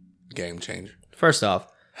 Game changer. First off,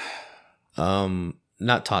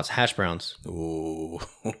 not tots, hash browns. Ooh.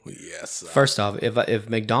 Yes. First off, if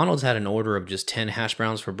McDonald's had an order of just 10 hash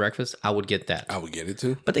browns for breakfast, I would get that. I would get it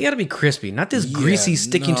too. But they got to be crispy, not this greasy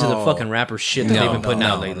sticking to the fucking wrapper shit that they've been putting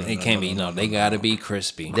out lately. It can't be. No, they gotta be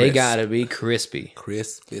crispy. They got to be crispy.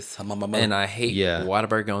 Crispy. And I hate Yeah.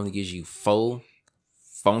 Whataburger only gives you 4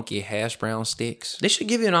 funky hash brown sticks. They should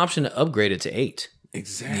give you an option to upgrade it to 8.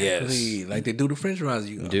 Exactly. Yes. Like they do the French fries.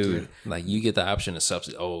 You Dude. Like you get the option to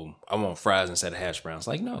substitute. Oh, I want fries instead of hash browns.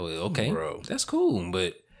 Like no, okay, Bro. that's cool.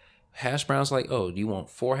 But hash browns, like, oh, do you want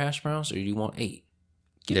 4 hash browns or do you want 8?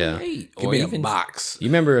 Give Yeah. me 8. Give Or me even a box. You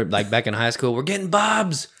remember, like, back in high school, we're getting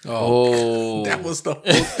Bob's. Oh, That was the whole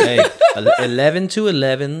Hey, 11 to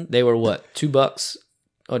 11, they were what, $2?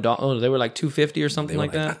 Oh, they were like $2.50 or something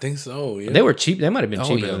like I that. think so. Yeah. They were cheap. They might have been oh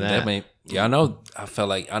cheaper yeah, than that. I know.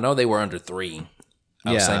 I know they were under 3.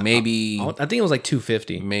 I would say maybe I think it was like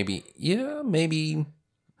 $2.50. maybe $1.99.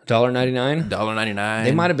 $1.99.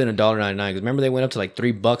 They might have been $1.99 because remember they went up to like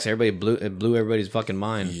 $3. Everybody blew everybody's fucking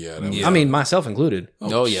mind. Yeah. That was, I mean myself included.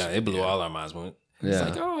 Oh yeah, it blew all our minds. It's Yeah.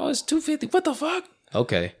 like, oh, it's $2.50. What the fuck?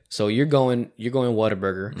 Okay, so you're going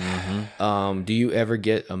Whataburger. Do you ever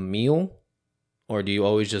get a meal, or do you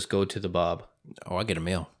always just go to the Bob? Oh, I get a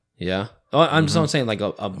meal. Yeah. Oh, I'm just saying like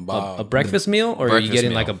a breakfast meal, or are you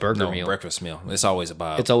getting like a burger meal? Breakfast meal. It's always a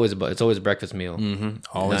Bob. It's always a breakfast meal.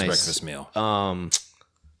 Always Nice. breakfast meal.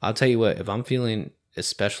 I'll tell you what, if I'm feeling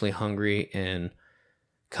especially hungry and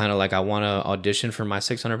kind of like I want to audition for my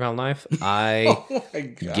 600-pound life, I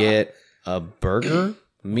get a burger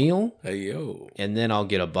meal, Hey, yo. and then I'll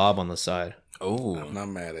get a Bob on the side. Oh, I'm not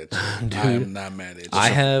mad at you. Dude, I am not mad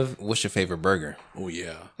at you. what's your favorite burger? Oh,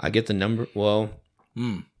 yeah. I get the number, well,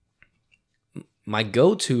 my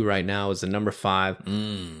go-to right now is the number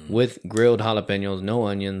 5 with grilled jalapenos, no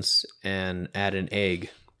onions, and add an egg.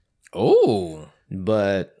 Oh.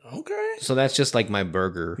 But, Okay. so that's just like my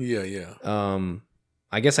burger. Yeah.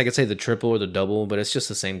 I guess I could say the triple or the double, but it's just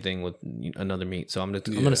the same thing with another meat. So I'm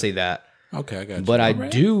gonna say that. Okay, I got you. But I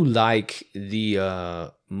do like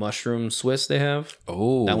the mushroom Swiss they have.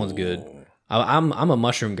 Oh, That one's good. I'm a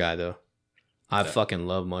mushroom guy though. I fucking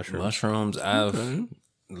love mushrooms. Mushrooms.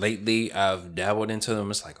 Lately I've dabbled into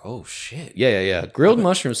them. It's like, oh shit. Yeah. Grilled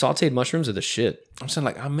mushrooms, sauteed mushrooms are the shit. I'm saying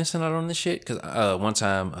like I'm missing out on this shit because one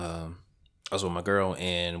time I was with my girl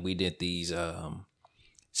and we did these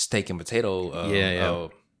steak and potato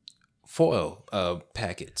foil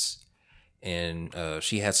packets, and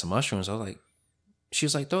she had some mushrooms. She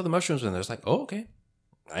was like, throw the mushrooms in there. It's like, oh, okay.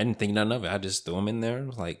 I didn't think nothing of it. I just threw them in there. I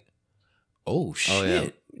was like, oh shit. Oh yeah.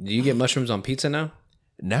 Do you get mushrooms on pizza now?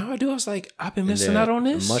 Now I do. I was like, I've been missing out on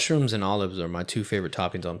this. Mushrooms and olives are my 2 favorite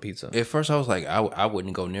toppings on pizza. At first I was like, I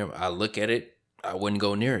wouldn't go near it. I look at it, I wouldn't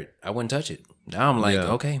go near it. I wouldn't touch it. Now I'm like,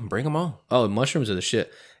 okay, bring them on. Oh, mushrooms are the shit.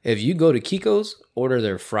 If you go to Kiko's, order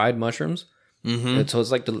their fried mushrooms. So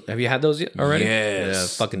it's like have you had those yet already? Yes.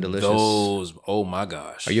 Yeah, fucking delicious. Those, oh my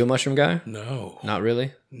gosh. Are you a mushroom guy? No. Not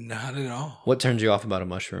really? Not at all. What turns you off about a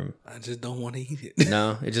mushroom? I just don't want to eat it.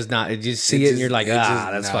 No, it's just not. You just see it and you're like,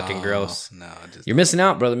 that's fucking gross. No, You're missing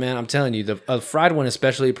out, brother, man. I'm telling you, the fried one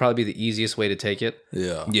especially would probably be the easiest way to take it.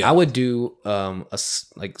 Yeah. I would do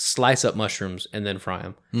slice up mushrooms and then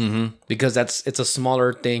fry them because it's a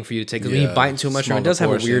smaller thing for you to take. Because when you bite into a mushroom, it does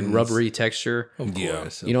have a weird rubbery texture. Of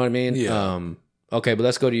course. You know what I mean? Yeah. Okay, but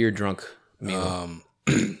let's go to your drunk meal.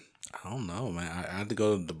 I don't know, man. I had to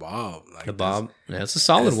go to the Bob. Like The Bob, it's a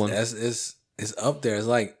solid one. It's up there. It's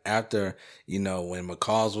like after when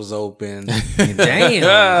McCall's was open.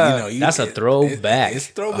 Damn, that's a throwback. It's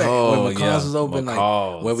throwback. Oh, when McCall's was open,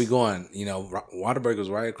 McCall's. like where we going? Whataburger was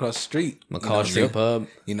right across the street. McCall Street Pub.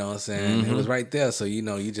 You know what I'm saying? It was right there. So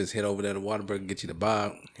you just hit over there to Whataburger, get you the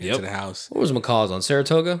Bob, get to the house. What was McCall's on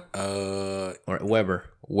Saratoga? Or Weber?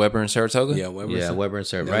 Weber in Saratoga? Yeah, Weber. Yeah, Weber and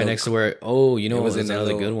Saratoga. Right next to where. Oh, you know what was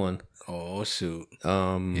another good one? Oh shoot!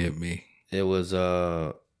 Hit me. It was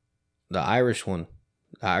the Irish one,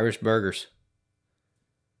 the Irish burgers.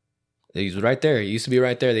 It was right there. It used to be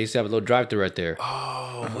right there. They used to have a little drive-through right there.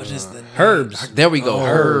 Oh, what is the name? Herbs. There we go.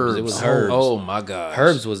 Herbs. It was Herbs. Oh my gosh.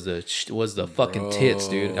 Herbs was the fucking tits,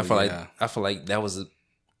 dude. I feel like that was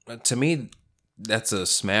to me that's a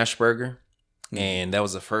smash burger. And that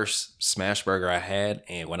was the first smash burger I had,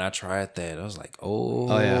 and when I tried that, I was like, "Oh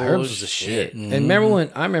yeah, Herbs was the shit." And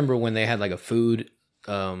remember when they had like a food,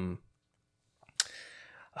 not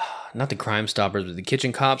the Crime Stoppers, but the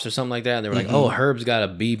Kitchen Cops or something like that. And they were like, "Oh, Herbs got a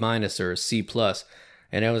B- or a C+,"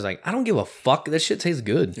 and I was like, "I don't give a fuck. That shit tastes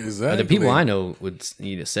good." Exactly. The people I know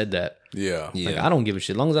said that. Yeah. Like, I don't give a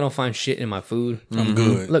shit. As long as I don't find shit in my food, I'm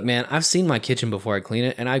good. Look, man, I've seen my kitchen before I clean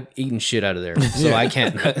it, and I've eaten shit out of there. So I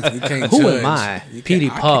can't. You can't Who judge. am I? PD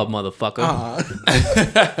Pub, motherfucker.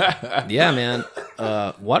 Yeah, man.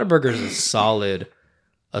 Whataburger is a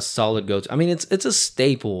solid go-to. I mean, it's a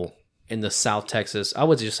staple in the South Texas. I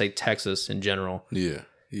would just say Texas in general. Yeah.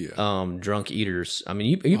 Drunk eaters. I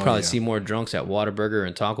mean, you probably see more drunks at Whataburger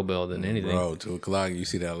and Taco Bell than anything. Bro, 2:00, you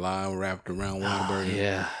see that line wrapped around Whataburger.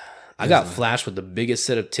 Yeah. I got flashed with the biggest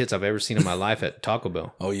set of tits I've ever seen in my life at Taco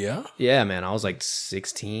Bell. Oh, yeah? Yeah, man. I was like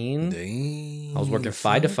 16. Dang. I was working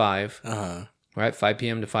 5 to 5. Uh-huh. Right? 5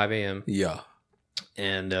 p.m. to 5 a.m. Yeah.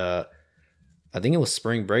 And I think it was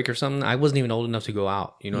spring break or something. I wasn't even old enough to go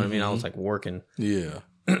out. You know what I mean? I was like working. Yeah.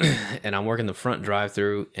 And I'm working the front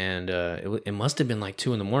drive-through, and it must have been like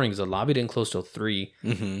 2 a.m. because the lobby didn't close till 3,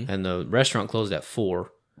 and the restaurant closed at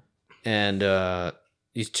 4. And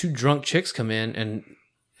these 2 drunk chicks come in, and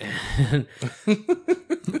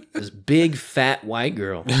this big fat white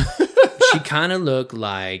girl. She kind of looked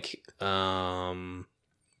like the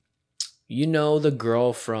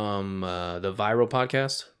girl from the Viral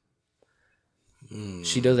podcast.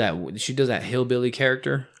 She does that hillbilly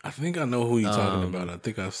character. I think I know who you're talking about. I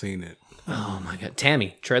think I've seen it. Oh my god,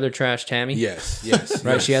 Tammy, trailer trash Tammy. Yes.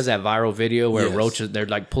 Right, yes. she has that viral video where Yes. roaches, they're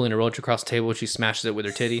like pulling a roach across the table. She smashes it with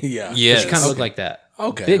her titty. Yeah. Yes. She kind of looked like that.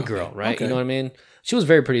 Okay, big okay, girl, right? okay. You know what I mean? She was a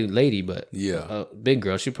very pretty lady, but Yeah. big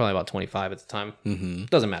girl. She was probably about 25 at the time. Mm-hmm.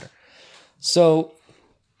 Doesn't matter. So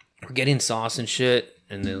we're getting sauce and shit,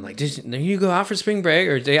 and then like, did you go out for spring break?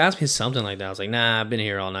 Or they asked me something like that. I was like, nah, I've been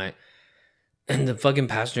here all night. And the fucking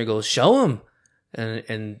passenger goes, show him.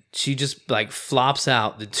 And she just like flops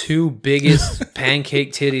out the two biggest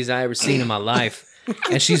pancake titties I ever seen in my life,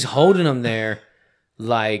 and she's holding them there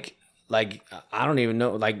like I don't even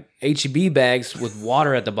know, like HEB bags with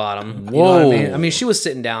water at the bottom. You know what I mean? I mean, she was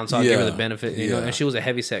sitting down, so I'll give her the benefit. You know, and she was a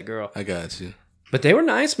heavy set girl. I got you. But they were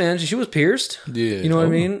nice, man. She was pierced. Yeah. You know what I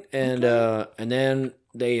mean? And then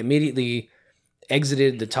they immediately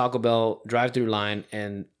exited the Taco Bell drive-through line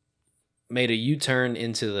and made a U-turn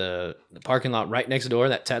into the parking lot right next door,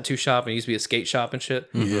 that tattoo shop. And it used to be a skate shop and shit.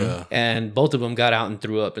 Yeah. And both of them got out and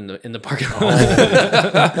threw up in the parking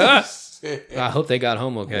lot. I hope they got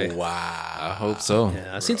home okay. Wow. I hope so.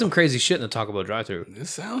 Yeah, I seen some crazy shit in the Taco Bell drive-thru. It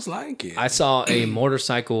sounds like it. I saw a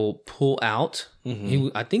motorcycle pull out.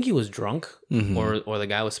 I think he was drunk, or the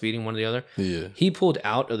guy was speeding, one or the other. Yeah. He pulled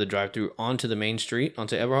out of the drive-thru onto the main street,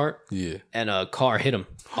 onto Everhart, Yeah. and a car hit him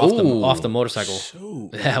off the motorcycle.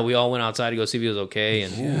 Shoot. Yeah, we all went outside to go see if he was okay.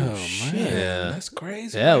 And Oh, man. That's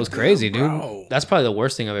crazy. yeah, it was crazy, dude. Bro. That's probably the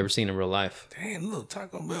worst thing I've ever seen in real life. Damn, little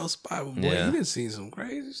Taco Bell spot. Boy, Yeah. you done seen some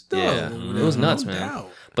crazy stuff. Yeah, it was nuts, man. doubt.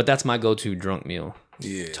 But that's my go-to drunk meal,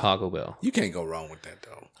 Yeah. Taco Bell. You can't go wrong with that,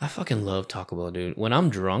 though. I fucking love Taco Bell, dude. When I'm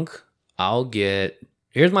drunk, I'll get...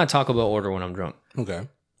 Here's my Taco Bell order when I'm drunk. Okay.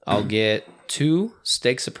 I'll get 2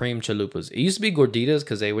 steak supreme chalupas. It used to be gorditas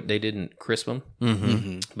because they didn't crisp them.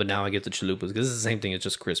 But now I get the chalupas because it's the same thing. It's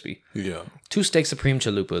just crispy. Yeah. 2 steak supreme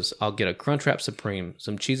chalupas. I'll get a Crunchwrap Supreme,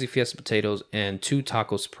 some cheesy fiesta potatoes, and 2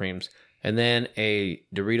 taco supremes. And then a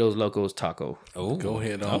Doritos Locos taco. Oh, Go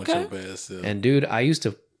ahead on with your bad self. And dude, I used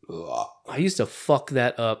to fuck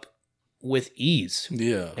that up with ease.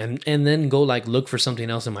 Yeah. And then go like look for something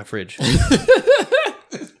else in my fridge.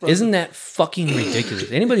 Isn't that fucking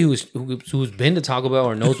ridiculous? Anybody who's been to Taco Bell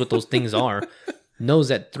or knows what those things are knows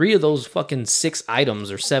that 3 of those fucking 6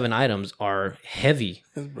 items or 7 items are heavy.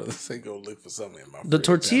 His brother said go look for something in my The fridge.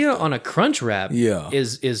 tortilla on a crunch wrap Yeah.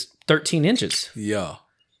 is 13 inches Yeah.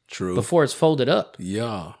 True. before it's folded up.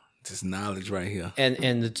 Yeah. Just knowledge right here.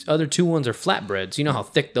 And the other 2 ones are flatbreads. You know how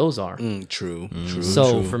thick those are. True. True.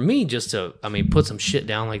 So true. for me, just to, put some shit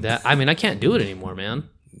down like that, I can't do it anymore, man.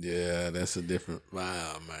 Yeah, that's a different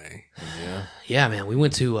vibe, man. Yeah. Yeah, man. We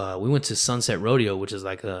went to Sunset Rodeo, which is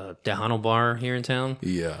like a Tejano bar here in town.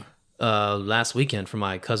 Yeah. Last weekend for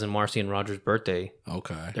my cousin Marcy and Roger's birthday.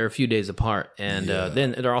 Okay. They're a few days apart, and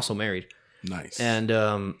then they're also married. Nice.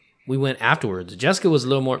 And we went afterwards. Jessica was a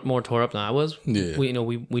little more tore up than I was. Yeah.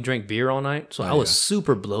 We drank beer all night, so I was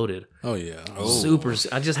super bloated. Oh yeah. Super.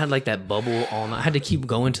 I just had like that bubble all night. I had to keep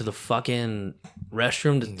going to the fucking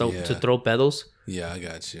restroom to throw pedos Yeah, I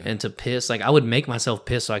got you. and to piss. Like I would make myself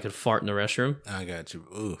piss so I could fart in the restroom. I got you.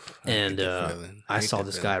 Oof. And I saw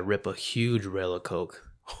this guy rip a huge rail of Coke.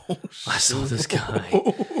 I saw this guy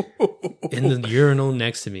in the urinal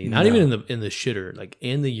next to me. Not even in the shitter, like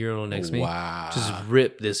in the urinal next to me. Wow. Just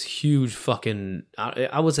ripped this huge fucking,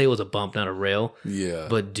 I would say it was a bump, not a rail. Yeah.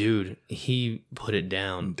 But dude, he put it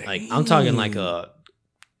down. Like I'm talking like a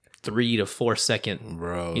 3 to 4 second,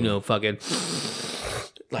 Bro. fucking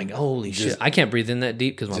like holy shit. I can't breathe in that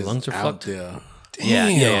deep because my lungs are out fucked. there.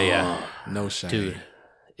 Yeah. No shame. Dude,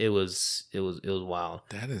 it was wild.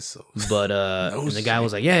 That is so. But and the guy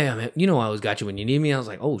was like, yeah, man, I always got you when you need me. I was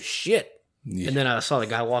like, oh shit. Yeah. And then I saw the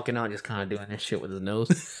guy walking out just kind of doing this shit with his nose.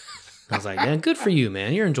 I was like, man, good for you,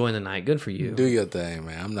 man. You're enjoying the night. Good for you. Do your thing,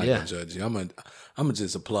 man. I'm not Yeah. gonna judge you. I'm gonna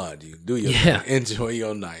just applaud you. Do your Yeah. thing. Enjoy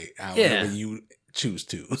your night however you choose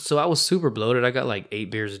to. So I was super bloated. I got like 8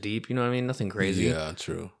 beers deep. You know what I mean? Nothing crazy. Yeah,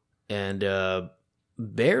 true. And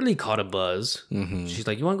barely caught a buzz. Mm-hmm. She's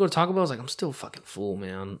like, you want to go to Taco Bell? I was like, I'm still fucking full,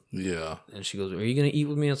 man. Yeah. And she goes, are you going to eat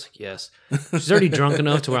with me? I was like, yes. She's already drunk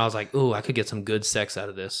enough to where I was like, oh, I could get some good sex out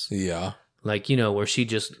of this. Yeah. Like, where she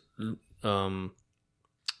just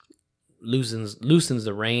loosens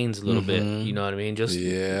the reins a little bit. You know what I mean? Just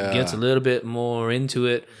gets a little bit more into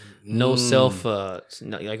it. No self,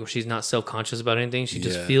 like she's not self-conscious about anything. She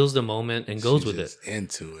just feels the moment and goes with it.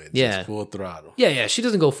 Into it. Yeah. Just full throttle. Yeah. She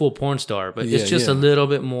doesn't go full porn star, but it's just a little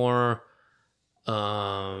bit more.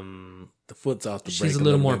 The foot's off the brake. She's a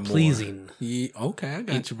little more pleasing. Yeah, okay, I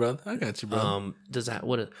got you, brother. What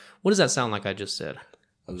does that sound like? I just said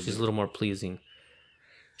she's a little more pleasing.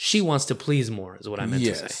 She wants to please more, is what I meant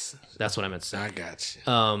to say. That's what I meant to say. I got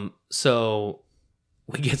you. So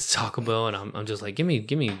we get to Taco Bell, and I'm just like, give me 3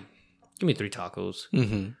 tacos.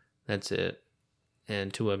 Mm-hmm. That's it.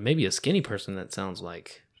 And to maybe a skinny person, that sounds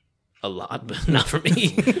like a lot, but not for me.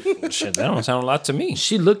 Shit, that don't sound a lot to me.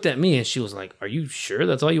 She looked at me and she was like, "Are you sure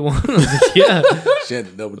that's all you want?" I was like, "Yeah." She had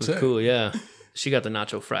to double check. Cool, yeah. She got the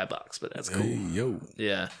nacho fry box, but that's cool. Hey, yo.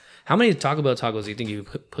 Yeah. How many Taco Bell tacos do you think you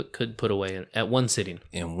could put away at one sitting?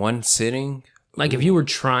 In one sitting? Like if you were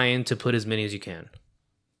trying to put as many as you can.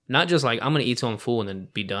 Not just like, I'm going to eat till I'm full and then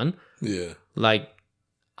be done. Yeah. Like,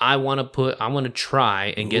 I want to try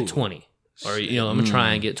and get 20. Or, I'm going to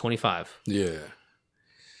try and get 25. Yeah.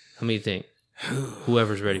 How many do you think?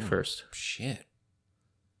 Whoever's ready first. Shit.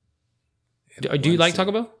 Do you like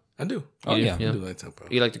Taco Bell? I do. Oh, yeah. I do like Taco Bell.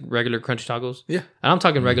 You like the regular crunchy tacos? Yeah. And I'm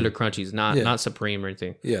talking regular crunchies, not Supreme or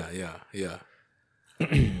anything. Yeah.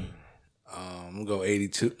 I'm gonna go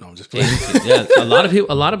 82. No, I'm just playing. Yeah, a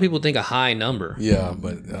lot of people think a high number. Yeah,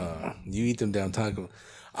 but you eat them down taco.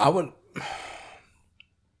 I would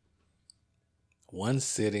one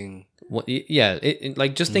sitting. Well, yeah,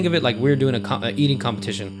 like just think of it like we're doing a eating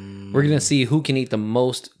competition. We're gonna see who can eat the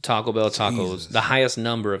most Taco Bell tacos, Jesus. the highest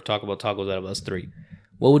number of Taco Bell tacos out of us 3.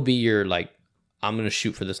 What would be your like? I'm gonna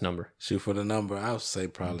shoot for this number. Shoot for the number. I would say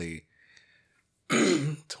probably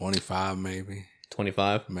 25, maybe.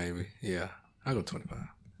 25. Maybe. Yeah, I'll go 25.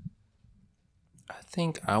 I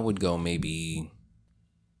think I would go maybe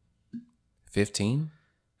 15.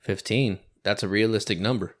 15. That's a realistic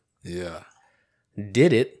number. Yeah.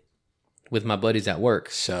 Did it with my buddies at work.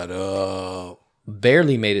 Shut up.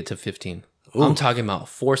 Barely made it to 15. Ooh. I'm talking about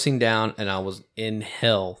forcing down, and I was in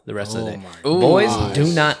hell the rest of the day. my Boys, gosh. do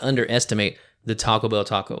not underestimate the Taco Bell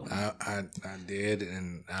taco. I did,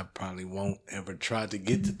 and I probably won't ever try to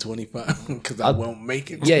get to 25 because I won't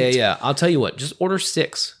make it. Yeah. I'll tell you what. Just order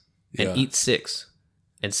 6 and Yeah. eat 6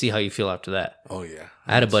 and see how you feel after that. Oh, yeah.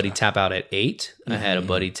 I had a buddy tap out at 8. I had a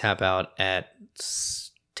buddy tap out at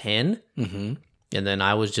 10. Mm-hmm. And then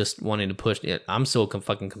I was just wanting to push it. I'm so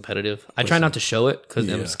fucking competitive. I try not to show it because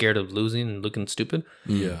I'm scared of losing and looking stupid.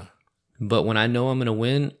 Yeah. But when I know I'm going to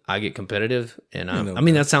win, I get competitive. And I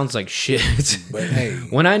mean, that sounds like shit. But hey.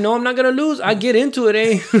 When I know I'm not going to lose, I get into it,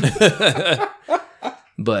 eh?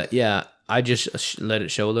 But yeah, I just let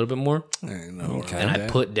it show a little bit more. And I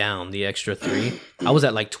put down the extra 3. I was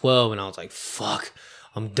at like 12 and I was like, fuck,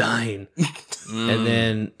 I'm dying. And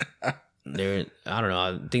then I don't know,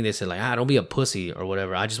 I think they said like, don't be a pussy or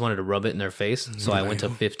whatever. I just wanted to rub it in their face. So I went to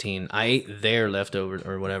 15. I ate their leftovers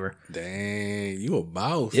or whatever. Dang, you a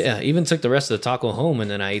boss. Yeah, even took the rest of the taco home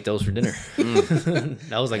and then I ate those for dinner.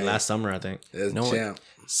 That was like last summer, I think. That's know what? champ.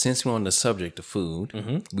 Since we're on the subject of food,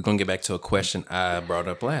 we're going to get back to a question I brought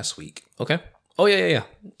up last week. Okay. Oh, yeah.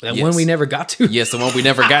 That Yes. one we never got to. Yes, the one we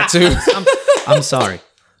never got to. I'm sorry.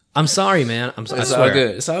 I'm sorry, man. I It's swear. all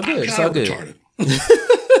good. It's all good. It's all good. Retarded.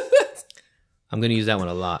 I'm going to use that one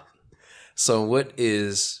a lot. So what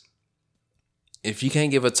is, if you can't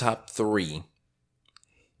give a top 3,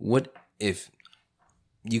 what if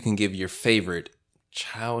you can give your favorite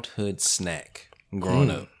childhood snack growing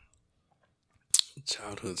up?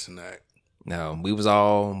 Childhood snack. Now, we was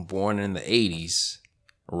all born in the 80s,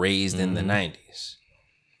 raised in the 90s.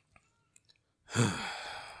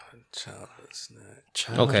 Childhood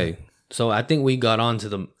snack. Okay. So I think we got onto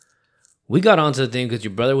the thing because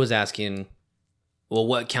your brother was asking, well,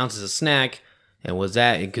 what counts as a snack? And was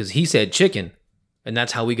that because he said chicken, and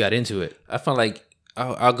that's how we got into it. I feel like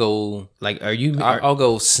I'll go, Like, are you? I'll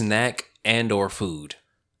go snack and or food.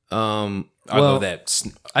 I'll go that.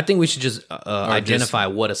 I think we should just identify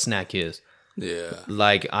what a snack is. Yeah.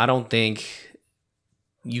 Like, I don't think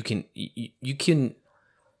you can. You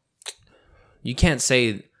can't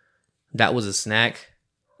say that was a snack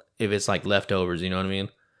if it's like leftovers. You know what I mean?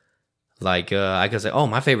 Like, I could say, oh,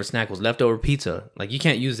 my favorite snack was leftover pizza. Like, you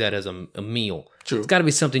can't use that as a meal. True. It's got to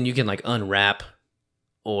be something you can like unwrap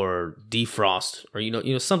or defrost or you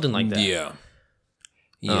know something like that. Yeah.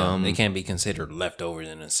 They can't be considered leftovers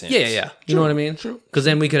in a sense. Yeah. You know what I mean? True. Because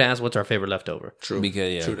then we could ask, what's our favorite leftover? True.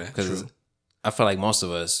 Because True that. because True. I feel like most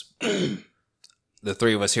of us, the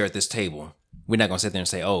 3 of us here at this table, we're not gonna sit there and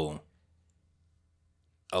say, "Oh,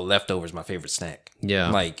 a leftover is my favorite snack."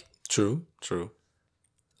 Yeah. Like True.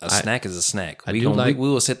 a snack is a snack. I We do like-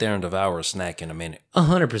 will sit there and devour a snack in a minute.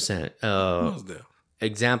 100%. What's that?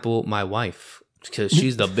 Example, my wife, because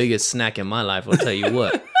she's the biggest snack in my life. I'll tell you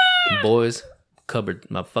what, boys, cupboard,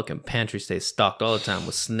 my fucking pantry stays stocked all the time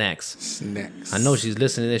with snacks. Snacks. I know she's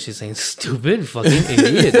listening to this. She's saying, "Stupid fucking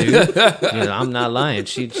idiot, dude." I'm not lying.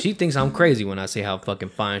 She thinks I'm crazy when I say how fucking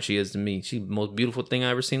fine she is to me. She's the most beautiful thing I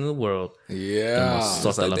ever seen in the world. Yeah. Suck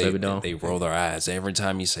It's that like love, baby doll. they roll their eyes every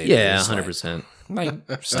time you say Yeah, that. It's 100%. Like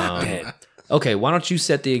stop that. Okay, why don't you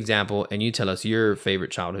set the example and you tell us your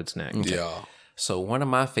favorite childhood snack? Yeah. So one of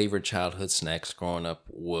my favorite childhood snacks growing up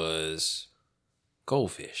was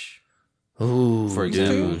goldfish. Ooh, For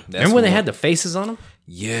example, dude. Remember when they had the faces on them?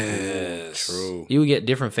 Yes. True. You would get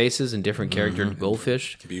different faces and different character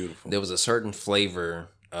goldfish. Beautiful. There was a certain flavor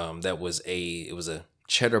that was it was a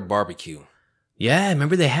cheddar barbecue. Yeah,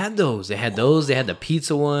 remember they had those. They had those. They had the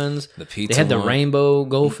pizza ones. The pizza They had the one. rainbow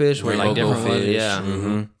goldfish, were like Rainbow different ones. goldfish.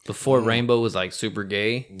 Yeah. Before rainbow was like super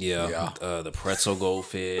gay. Yeah. The pretzel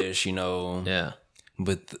goldfish, Yeah.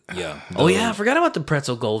 But Oh yeah, I forgot about the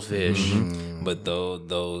pretzel goldfish. But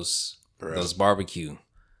those barbecue,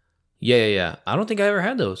 Yeah. I don't think I ever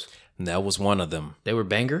had those. that was one of them. They were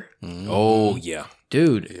banger, Oh yeah.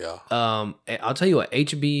 dude. Yeah. I'll tell you what,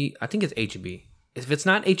 HEB. I think it's HEB. If it's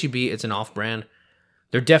not HEB, it's an off-brand.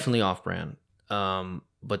 They're definitely off-brand.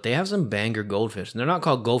 But they have some banger goldfish. And they're not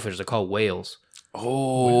called goldfish. They're called whales.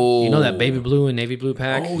 Oh, You know that baby blue and navy blue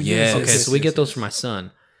pack? Oh, yes, Okay, yes, so we get those for my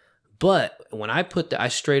son. But when I I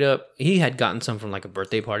straight up, he had gotten some from like a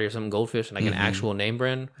birthday party or something, goldfish, like an actual name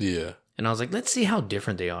brand. Yeah. And I was like, let's see how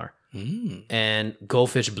different they are. And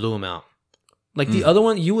goldfish blew them out. Like the other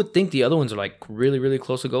one, you would think the other ones are like really, really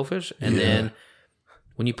close to goldfish. And then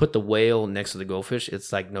when you put the whale next to the goldfish,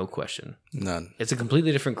 it's like no question. None. It's a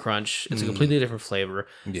completely different crunch. It's a completely different flavor.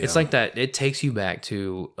 It's like that. It takes you back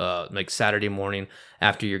to like Saturday morning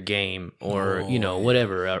after your game, or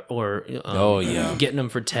whatever, or getting them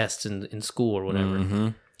for tests in school or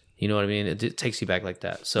whatever. You know what I mean? It takes you back like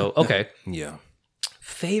that. So okay, yeah.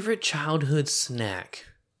 favorite childhood snack.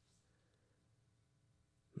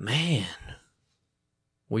 Man,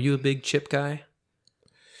 were you a big chip guy?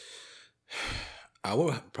 I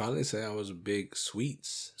would probably say I was a big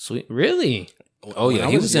sweets. Sweet, really? Oh When yeah,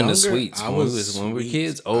 I he was into younger, sweets I when was we were sweets.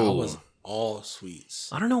 kids. I Oh, was all sweets.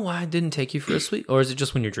 I don't know why I didn't take you for a sweet, or is it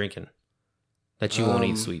just when you're drinking that you won't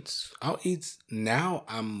eat sweets? I'll eat now.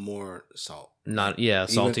 I'm more salt. Not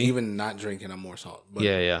salty. Even not drinking, I'm more salt. But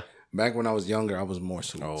yeah. back when I was younger, I was more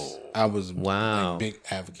sweets. I was Wow. like, big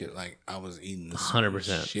advocate. Like I was eating the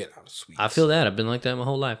 100%. shit out of sweets. I feel that. I've been like that my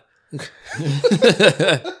whole life.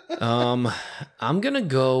 I'm gonna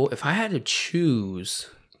go, if I had to choose.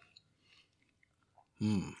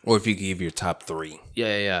 or if you could give your top three.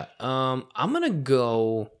 Yeah. I'm gonna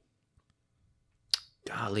go.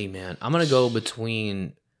 Golly, man, I'm gonna go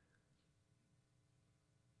between.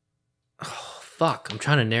 Oh, fuck! I'm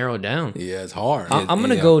trying to narrow it down. Yeah, it's hard. I'm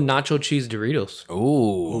gonna go nacho cheese Doritos.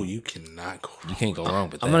 Oh, you cannot go. You can't go wrong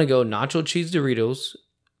with that. I'm gonna go nacho cheese Doritos.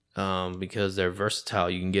 Because they're versatile.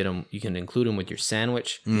 You can get them. You can include them with your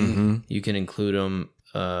sandwich. You can include them.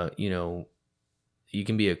 You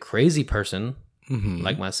can be a crazy person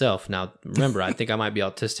like myself. Now, remember, I think I might be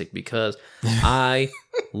autistic because I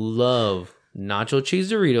love nacho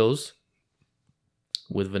cheese Doritos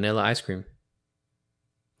with vanilla ice cream.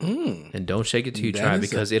 And don't shake it till you That try, is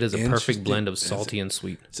because a it is a perfect interesting- blend of salty and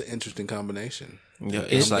sweet. It's an interesting combination. Yeah,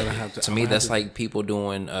 it's I'm like gonna have to I'm me gonna that's have to- like people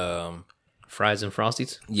doing Fries and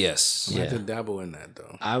Frosties. yes. I have to dabble in that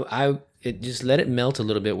though. It just let it melt a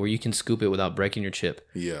little bit where you can scoop it without breaking your chip.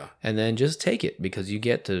 Yeah, And then just take it, because you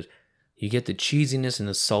get the cheesiness and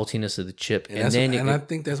the saltiness of the chip, and that's then what, I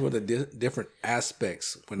think that's what the different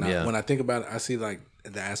aspects. When Yeah. I think about it, I see like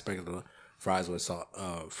the aspect of the fries with salt,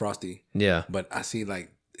 frosty. yeah, But I see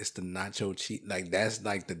like it's the nacho cheese. Like that's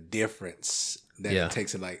like the difference that Yeah. it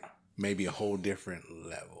takes it like maybe a whole different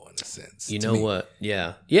level in a sense. you to know me. what?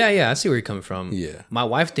 Yeah. I see where you're coming from. Yeah. My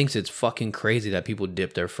wife thinks it's fucking crazy that people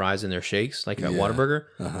dip their fries in their shakes, like at Whataburger.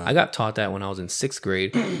 I got taught that when I was in 6th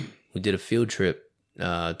grade. We did a field trip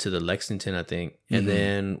to the Lexington, I think, and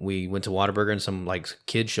then we went to Whataburger, and some like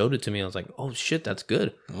kid showed it to me. I was like, oh shit, that's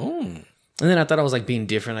good. Oh, And then I thought I was like being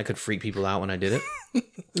different. I could freak people out when I did it.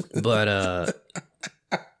 But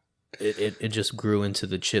it just grew into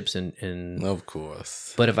the chips and of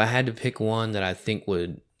course. but if I had to pick one that I think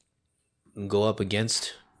would go up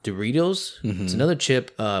against Doritos, it's another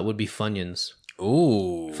chip, would be Funyuns.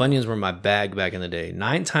 Ooh. Funyuns were my bag back in the day.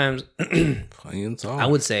 9 times Funyuns are. I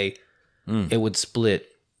would say it would split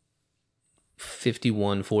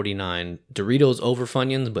 51-49. Doritos over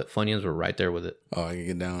Funyuns, but Funyuns were right there with it. Oh, I can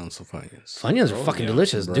get down on some Funyuns. Funyuns are fucking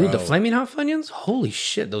delicious, dude. The bro. Flaming Hot Funyuns, holy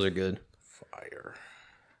shit, those are good. Fire.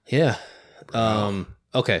 Yeah.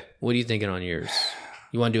 Okay, what are you thinking on yours?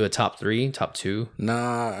 You want to do a top 3, top 2?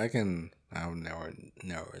 Nah, I'll narrow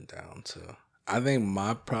it down to. I think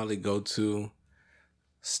my probably go-to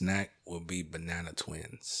snack would be banana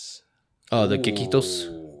twins. Oh, the Quiquitos.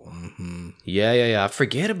 Yeah. I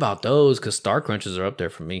forget about those because Star Crunches are up there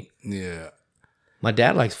for me. Yeah. My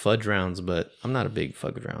dad likes fudge rounds, but I'm not a big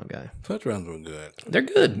fudge round guy. Fudge rounds were good. They're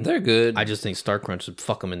good. They're good. I just think Star Crunch would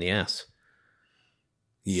fuck them in the ass.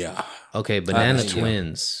 Yeah. Okay, Banana yeah.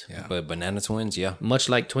 Twins. Yeah. But Banana Twins, yeah. Much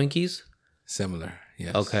like Twinkies. Similar.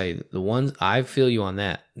 Yes. Okay, the ones I feel you on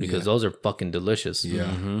that because those are fucking delicious. Yeah.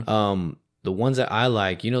 Mm-hmm. The ones that I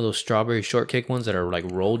like, you know those strawberry shortcake ones that are like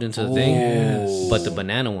rolled into the thing? Yes. But the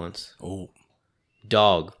banana ones. Oh,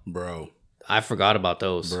 Dog. bro. I forgot about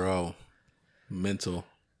those. Bro. Mental.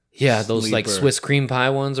 Yeah, those like Sleeper. Swiss cream pie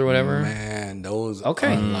ones or whatever. Man, those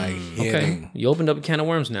Okay. are like Okay. hitting. You opened up a can of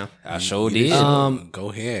worms now. I sure You did. should. Go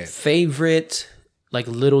ahead. Favorite like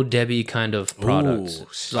Little Debbie kind of products. Ooh,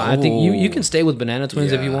 So I think you can stay with Banana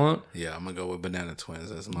Twins if you want. Yeah, I'm gonna go with Banana Twins.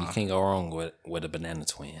 That's You my. can't go wrong with a Banana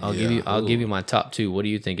Twin. I'll give you my top two. What are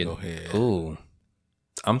you thinking? Go ahead. Ooh.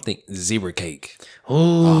 I'm thinking zebra cake.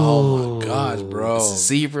 Oh my gosh, bro.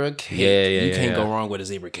 Zebra cake. Yeah, You can't yeah. go wrong with a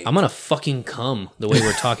zebra cake. I'm gonna fucking come the way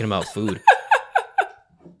we're talking about food.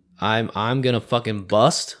 I'm gonna fucking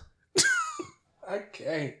bust.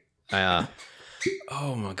 Okay.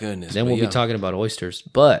 oh my goodness. Then But we'll yeah. be talking about oysters.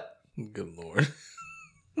 But Good lord.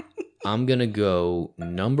 I'm gonna go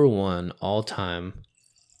number one all time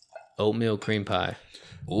oatmeal cream pie.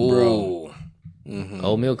 Ooh.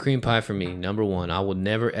 Oatmeal cream pie for me, number one. I will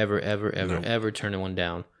never, ever, ever, ever, ever turn one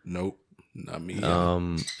down. Nope. Not me.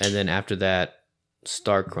 And then after that,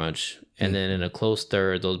 Star Crunch, and then in a close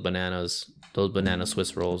third, those banana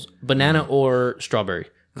Swiss rolls, banana or strawberry,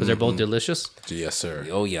 because they're both delicious. Yes, sir.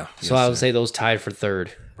 Oh yeah. So I would say those tied for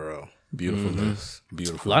third. Bro. Beautiful list. A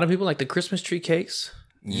Beautiful. lot of people like the Christmas tree cakes.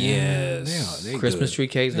 Yes. They Christmas good. tree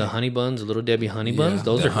cakes, the honey buns, the Little Debbie honey buns.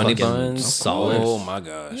 Those The are honey fucking buns. solid. Oh my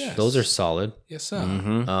gosh. Yes. Those are solid. Yes, sir.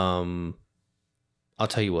 I'll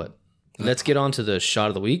tell you what. Let's get on to the shot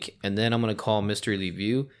of the week, and then I'm gonna call Mystery League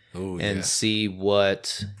View Ooh, and yes. see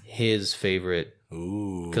what his favorite.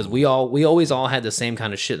 Ooh. Because we always all had the same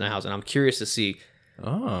kind of shit in the house, and I'm curious to see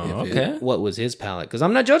Oh, okay. what was his palate. Because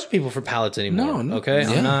I'm not judging people for palates anymore. No, okay, yeah.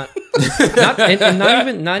 I'm not.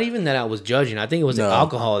 And not even that I was judging. I think it was the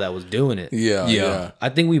alcohol that was doing it. Yeah. I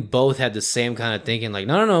think we both had the same kind of thinking. Like,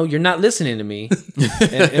 no, you're not listening to me. And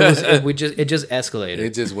it just escalated.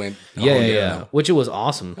 It just went. Yeah. Which it was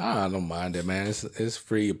awesome. I don't mind it, man. It's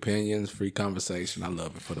free opinions, free conversation. I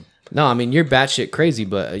love it for the. No, I mean you're batshit crazy,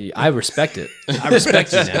 but I respect it. I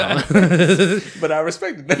respect you now. But I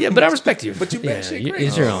respect it. Yeah, but I respect you. But you batshit you- crazy.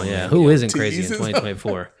 It's your own. Yeah, who isn't crazy in Jesus.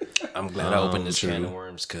 2024? I'm glad I opened this can of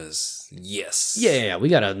worms because yes. Yeah, we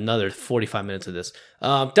got another 45 minutes of this.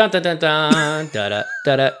 Dun dun dun dun da da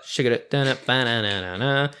da da sugar da da ba na na na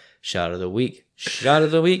na. Shot of the week. Shot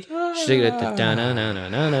of the week. Sugar da da na na na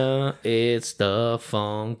na na. It's the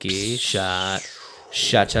funky shot.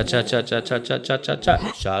 Shot. Shot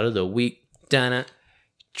of the week. Da-na.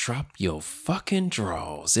 Drop your fucking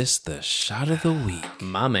draws. It's the shot of the week.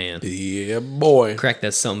 My man. Yeah, boy. Crack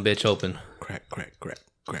that some bitch open. Crack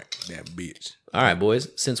that bitch. All right, boys.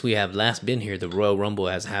 Since we have last been here, the Royal Rumble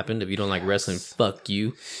has happened. If you don't like wrestling, fuck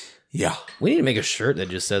you. Yeah. We need to make a shirt that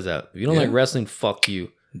just says that. If you don't like wrestling, fuck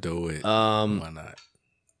you. Do it. Um, Why not?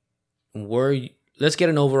 Let's get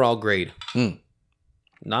an overall grade. Mm.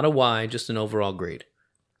 Not a Y, just an overall grade.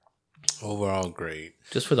 Overall grade.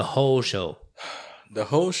 Just for the whole show. The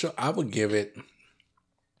whole show, I would give it.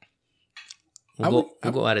 We'll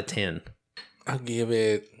go out of 10. I'll give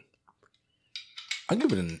it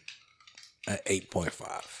an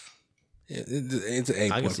 8.5. It's an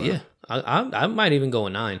 8.5. I guess, yeah. I might even go a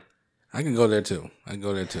 9. I can go there too.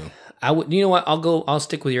 I would. You know what? I'll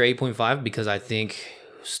stick with your 8.5 because I think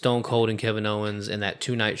Stone Cold and Kevin Owens and that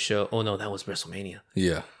 2-night show. Oh no, that was WrestleMania.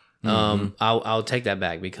 Yeah. I'll take that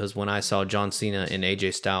back because when I saw John Cena and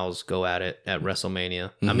AJ Styles go at it at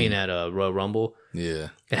WrestleMania, I mean at Royal Rumble, Yeah.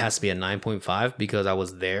 it has to be a 9.5 because I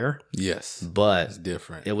was there. Yes. But It's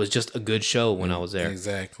different. it was just a good show when I was there.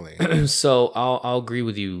 Exactly. So I'll agree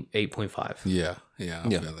with you. 8.5. Yeah. I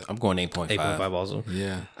feel it. I'm going 8.5. 8.5 also.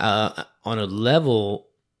 Yeah. On a level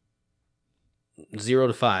 0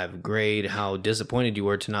 to 5, grade how disappointed you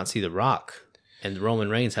were to not see The Rock and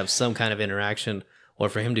Roman Reigns have some kind of interaction, or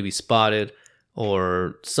for him to be spotted,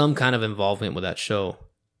 or some kind of involvement with that show.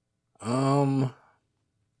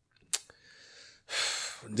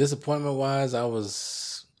 Disappointment wise, I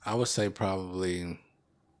would say probably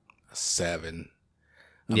a 7.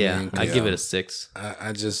 I give it a 6.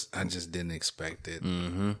 I just didn't expect it.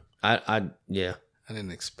 I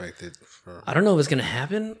didn't expect it for. I don't know if it's gonna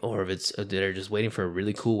happen or if they're just waiting for a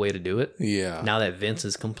really cool way to do it. Yeah. Now that Vince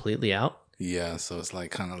is completely out. Yeah. So it's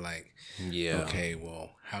like kind of like. Yeah. Okay,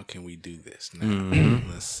 well, how can we do this now?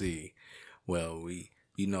 Let's see. Well, we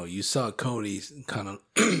you saw Cody kind of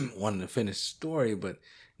wanting to finish the story, but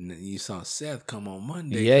you saw Seth come on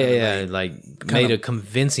Monday. Yeah. Like made a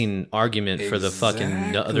convincing argument for the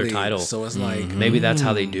fucking other title. So it's like maybe that's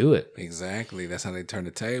how they do it. Exactly. That's how they turn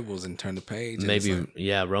the tables and turn the page. Maybe,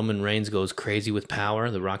 like, Roman Reigns goes crazy with power.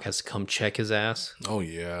 The Rock has to come check his ass. Oh,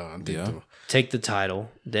 yeah. Take the title,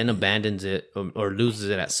 then abandons it or loses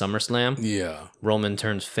it at SummerSlam. Yeah. Roman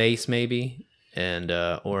turns face, maybe, and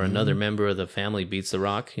or another member of the family beats The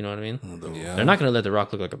Rock. You know what I mean? Yeah. They're not going to let The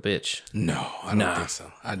Rock look like a bitch. No, I don't think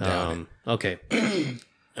so. I doubt it. Okay.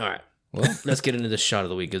 All right. Well, let's get into the shot of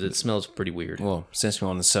the week because it smells pretty weird. Well, since we're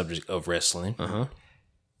on the subject of wrestling,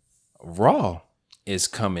 Raw is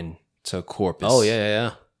coming to Corpus. Oh,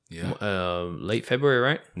 yeah. Late February,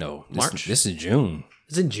 right? No, March? This is June.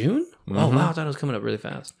 Is it June? Oh, wow. I thought it was coming up really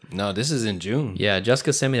fast. No, this is in June. Yeah,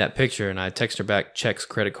 Jessica sent me that picture, and I text her back, checks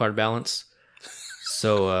credit card balance.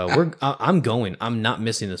 So I'm going. I'm not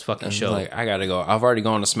missing this fucking show. Like, I gotta go. I've already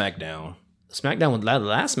gone to SmackDown. The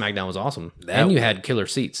last SmackDown was awesome. And you had killer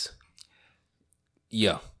seats.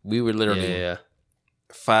 Yeah, we were literally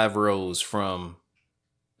 5 rows from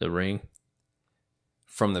the ring,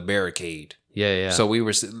 from the barricade. Yeah. So we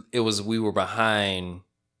were behind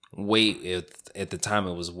Wade at the time.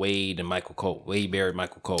 It was Wade and Michael Cole. Wade Barrett,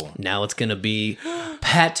 Michael Cole. Now it's gonna be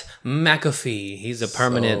Pat McAfee. He's a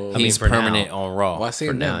permanent. He's permanent on Raw. Well, I see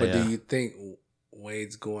now, but do you think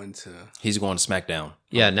Wade's going to? He's going to SmackDown.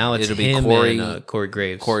 Yeah, now it'll be him and Corey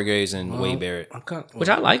Graves. Corey Graves and Wade Barrett. Which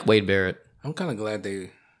I like Wade Barrett. I'm kind of glad they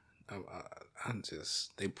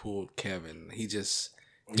pulled Kevin. He just.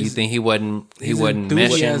 You think he wasn't meshing? He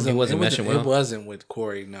wasn't meshing well. It wasn't with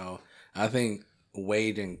Corey. No, I think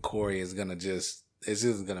Wade and Corey is gonna it's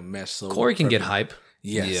just gonna mesh so. Corey can get hype.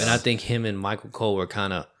 Yes, and I think him and Michael Cole were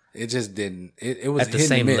kind of. It just didn't. It was at the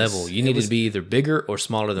same level. You needed to be either bigger or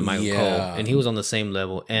smaller than Michael Cole, and he was on the same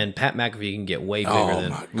level. And Pat McAfee can get way bigger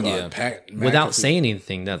than. Oh my god! Pat McAfee, without saying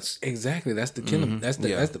anything, that's exactly that's the killer. That's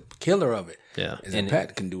the killer of it. Yeah, and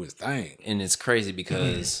Pat can do his thing. And it's crazy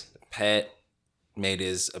because Pat made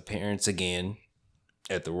his appearance again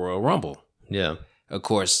at the Royal Rumble. Yeah, of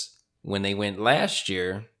course, when they went last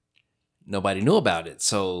year, nobody knew about it.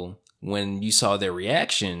 So when you saw their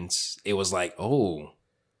reactions, it was like, oh.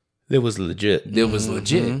 It was legit. It was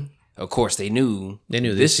legit. Of course, they knew. They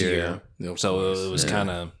knew this year. So it was kind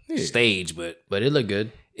of staged, but it looked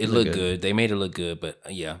good. It looked good. They made it look good, but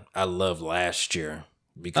I loved last year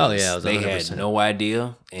because they had no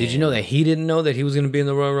idea. Did you know that he didn't know that he was going to be in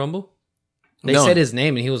the Royal Rumble? They said his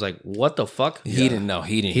name, and he was like, "What the fuck?" He didn't know.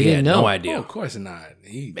 He didn't know. No idea. Oh, of course not.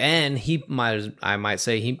 I might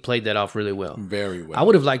say he played that off really well. Very well. I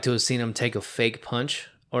would have liked to have seen him take a fake punch.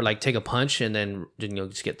 Or like take a punch and then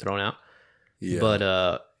just get thrown out. Yeah.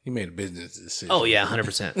 But he made a business decision. Oh yeah,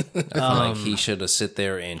 100%. I feel like he should have sit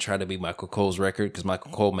there and tried to beat Michael Cole's record because Michael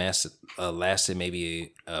Cole lasted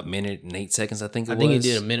maybe a minute and 8 seconds. I think he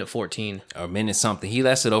did a minute 14 or a minute something. He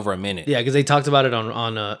lasted over a minute. Yeah, because they talked about it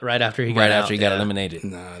on right after he got eliminated.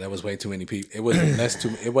 Nah, that was way too many people. It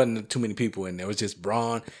wasn't too many people in there. It was just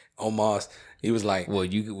Braun, Omos. He was like, well,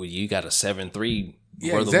 you got a 7-3.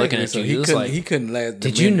 Yeah, exactly. Looking at you, so he couldn't last.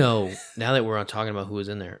 Did you know? Now that we're talking about who was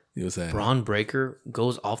in there, Braun Breaker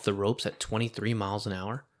goes off the ropes at 23 miles an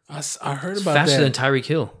hour. I heard about that. Faster than Tyreek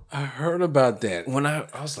Hill. I heard about that. When I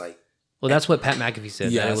was like, well, that's what Pat McAfee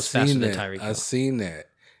said. Yeah, that it was faster than Tyreek Hill. I seen that,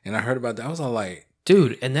 and I heard about that. I was all like,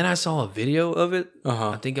 dude. And then I saw a video of it.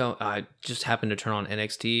 I think I just happened to turn on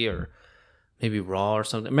NXT or maybe Raw or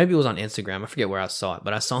something. Maybe it was on Instagram. I forget where I saw it,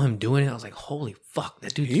 but I saw him doing it. I was like, holy fuck,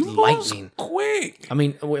 that dude's lightning. Quick. I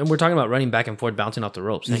mean, we're talking about running back and forth, bouncing off the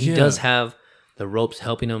ropes. Now, he does have the ropes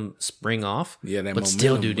helping him spring off. Yeah, that but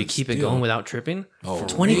still, dude, to keep it going without tripping.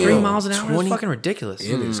 23 miles an hour is fucking ridiculous.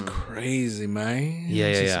 It is crazy, man.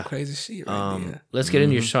 Yeah. Some crazy shit right there. Let's get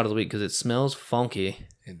into your shot of the week because it smells funky.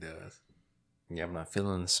 It does. Yeah, I'm not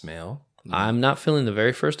feeling the smell. I'm not feeling the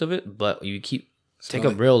very first of it, but you take a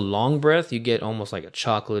real long breath, you get almost like a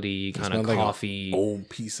chocolatey kind of coffee. Like old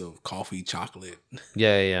piece of coffee chocolate.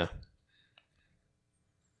 Yeah.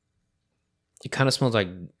 It kind of smells like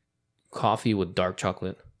coffee with dark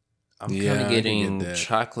chocolate. I'm kind of getting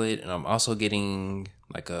chocolate, and I'm also getting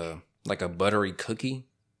like a buttery cookie.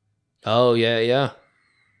 Oh yeah.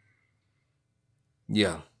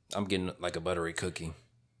 Yeah, I'm getting like a buttery cookie.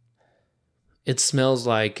 It smells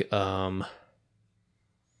like It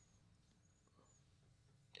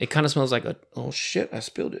kind of smells like oh shit, I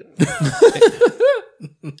spilled it.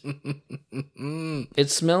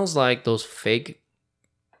 It smells like those fake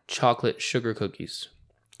chocolate sugar cookies.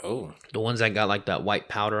 Oh. The ones that got like that white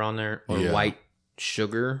powder on there or white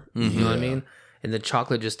sugar. You know what I mean? and the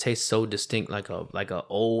chocolate just tastes so distinct, like a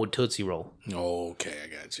old Tootsie Roll. Okay, I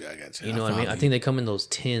got you. You know what I mean? I think they come in those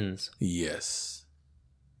tins. Yes.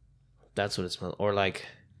 That's what it smells. Or like,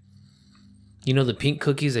 you know, the pink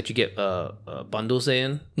cookies that you get bundles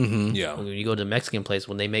in. Mm-hmm. Yeah. When you go to the Mexican place,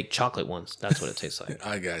 when they make chocolate ones, that's what it tastes like.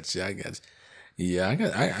 I got you. Yeah,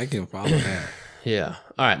 I can follow that. Yeah.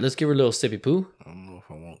 All right, let's give her a little sippy poo. I don't know if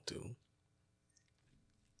I want to.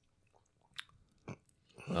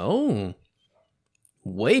 Oh,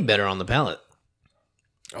 way better on the palate.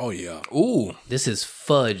 Oh yeah. Ooh. This is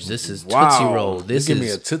fudge. This is Tootsie Roll. This give is me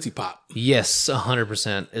a Tootsie Pop. yes,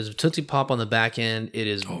 100%. It's Tootsie Pop on the back end. It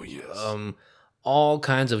is all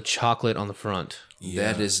kinds of chocolate on the front.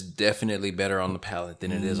 Yeah. That is definitely better on the palate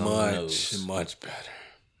than it is on the nose. Much better.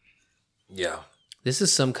 Yeah. This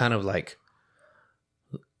is some kind of like.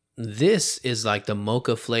 This is like the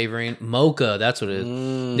mocha flavoring. Mocha, that's what it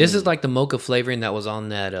is. This is like the mocha flavoring that was on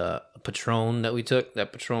that Patron that we took,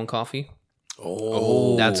 that Patron coffee.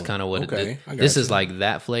 Oh, That's kind of what it is. This is like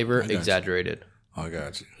that flavor exaggerated. I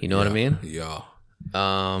got you. You know what I mean? Yeah.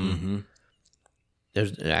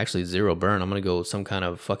 There's actually zero burn. I'm going to go with some kind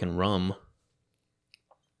of fucking rum.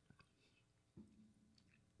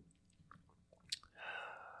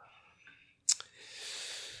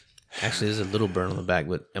 Actually, there's a little burn on the back,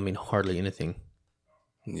 but I mean, hardly anything.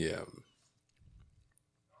 Yeah. I'll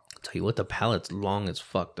tell you what, the palate's long as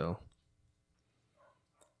fuck, though.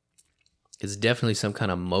 It's definitely some kind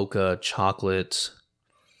of mocha chocolate,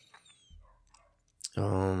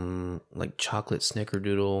 like chocolate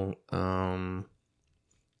snickerdoodle.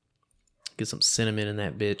 Get some cinnamon in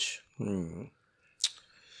that bitch.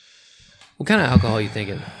 What kind of alcohol are you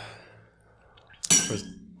thinking?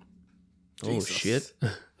 Oh shit!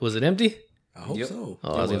 Was it empty? I hope so.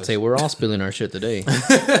 Oh, I was gonna say we're all spilling our shit today.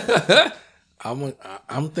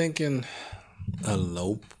 I'm thinking a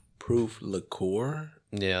low proof liqueur.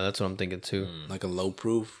 Yeah, that's what I'm thinking too. Like a low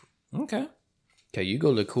proof. Okay. Okay, you go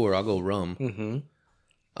liqueur, I'll go rum. Mm-hmm.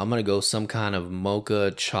 I'm gonna go some kind of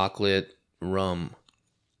mocha chocolate rum.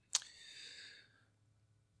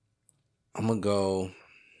 I'm gonna go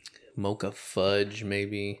Mocha fudge,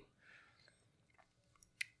 maybe.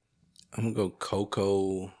 I'm gonna go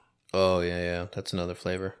cocoa. Oh yeah, that's another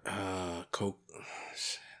flavor. Coke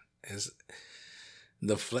is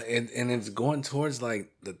the and it's going towards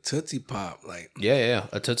like the Tootsie Pop, like Yeah.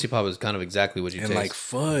 A Tootsie Pop is kind of exactly what you and taste. like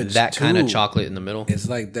fudge. That kind of too. chocolate in the middle. It's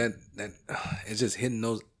like that. It's just hitting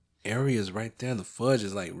those areas right there. The fudge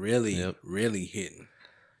is like really, really hitting.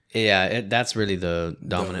 Yeah, that's really the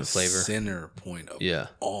dominant flavor. Center point of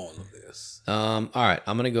all of this. All right,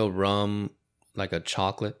 I'm gonna go rum, like a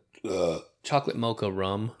chocolate mocha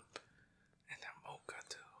rum. And that mocha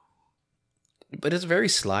too. But it's very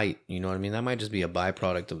slight. You know what I mean? That might just be a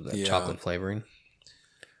byproduct of the chocolate flavoring.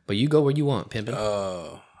 But you go where you want, pimpin'.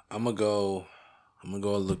 I'm gonna go a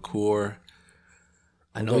liqueur.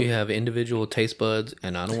 I know you have individual taste buds,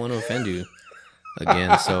 and I don't want to offend you.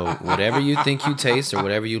 Again, so whatever you think you taste or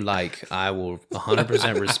whatever you like, I will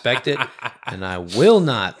 100% respect it, and I will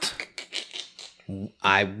not.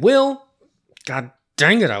 God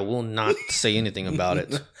dang it, I will not say anything about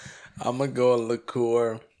it. I'm gonna go a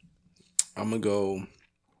liqueur. I'm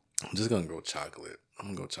just gonna go chocolate. I'm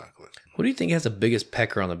gonna go chocolate. What do you think has the biggest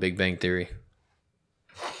pecker on the Big Bang Theory?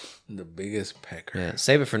 The biggest pecker. Yeah,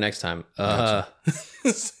 save it for next time. Okay,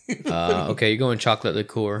 you're going chocolate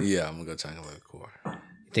liqueur. Yeah, I'm gonna go chocolate liqueur.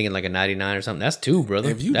 Thinking like a 99 or something. That's two, brother.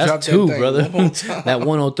 If you That's drop two, that thing brother. one more time. That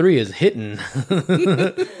 103 is hitting.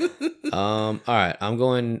 All right, I'm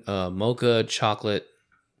going mocha chocolate.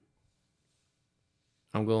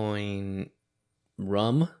 I'm going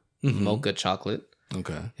rum, mocha chocolate.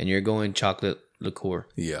 Okay. And you're going chocolate liqueur.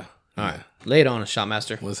 Yeah. All right. Lay it on us,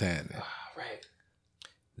 Shotmaster. What's happening?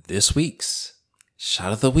 This week's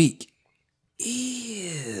shot of the week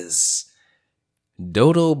is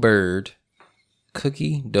Dodo Bird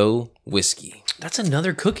Cookie Dough Whiskey. That's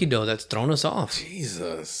another cookie dough that's thrown us off.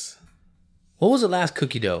 Jesus. What was the last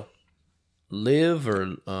cookie dough? Live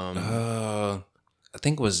or I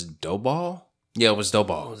think it was Dough Ball. Yeah, it was Dough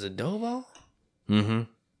Ball. was it dough ball? Mm-hmm.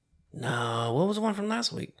 No, what was the one from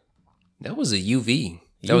last week? That was a UV.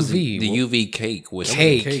 That was the UV cake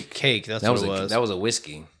whiskey. Cake. That's That what was it was. that was a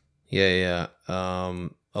whiskey. Yeah.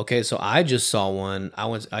 Okay, so I just saw one. I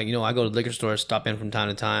go to liquor stores, stop in from time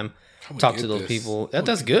to time, talk to those people.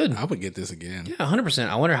 That's good. I would get this again. Yeah, 100%.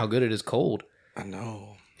 I wonder how good it is cold, I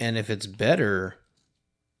know. and if it's better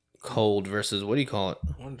cold versus what do you call it?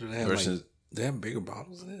 I wonder do they have Versus- they have bigger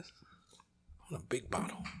bottles of this? I want a big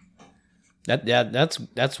bottle.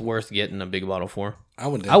 That's worth getting a big bottle for. I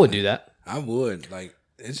would I would do that. I would. Like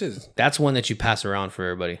it's just That's one that you pass around for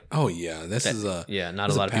everybody. oh yeah, not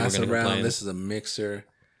a lot of people are going to complain. This is a mixer.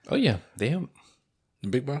 Oh yeah, damn.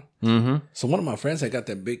 Big bro. Mm-hmm. So one of my friends had got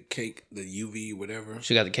that big cake, the UV whatever.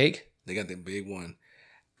 She got the cake? They got that big one,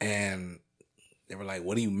 and they were like,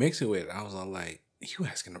 "What do you mix it with?" I was all like, "You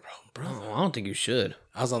asking the wrong brother." Oh, I don't think you should.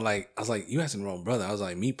 I was like, "You asking the wrong brother." I was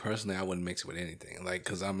like, "Me personally, I wouldn't mix it with anything, like,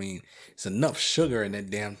 because I mean, it's enough sugar in that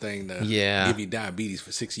damn thing to give you diabetes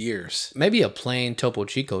for 6 years." Maybe a plain Topo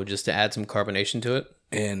Chico just to add some carbonation to it.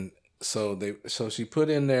 And so she put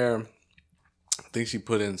in there. I think she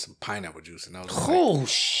put in some pineapple juice, and I was like,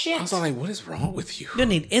 shit! I was like, "What is wrong with you?" You're gonna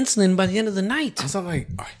need insulin by the end of the night. I was like,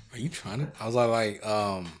 "Are you trying to?" I was like,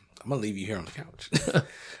 I'm gonna leave you here on the couch.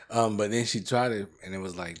 But then she tried it, and it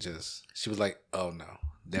was like she was like, "Oh no,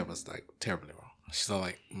 that was like terribly wrong." She's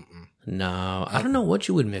like, "Mm-mm." No, I don't know what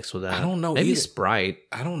you would mix with that. I don't know. Maybe either. Sprite.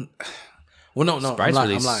 I don't. Well, no, Sprite's I'm lying.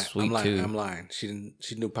 really I'm lying. sweet I'm lying. too. I'm lying.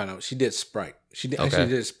 She knew pineapple. She did Sprite. She Okay. actually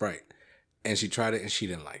did Sprite, and she tried it, and she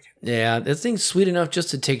didn't like it. Yeah, this thing's sweet enough just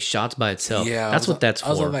to take shots by itself. Yeah, that's what that's for. I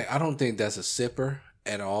was like, I don't think that's a sipper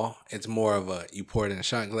at all. It's more of a you pour it in a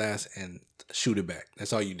shot glass and shoot it back.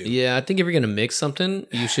 That's all you do. Yeah, I think if you're gonna mix something,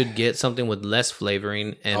 you should get something with less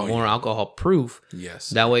flavoring and more alcohol proof. Yes.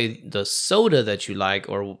 That way, the soda that you like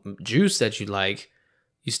or juice that you like,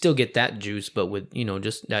 you still get that juice, but with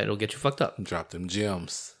just that it'll get you fucked up. Drop them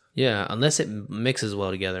gems. Yeah, unless it mixes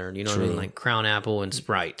well together. You know what I mean? Like Crown Apple and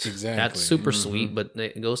Sprite. Exactly. That's super sweet, but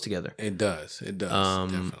it goes together. It does. It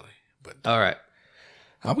does. Definitely. But All right.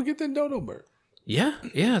 I would get that dodo bird. Yeah,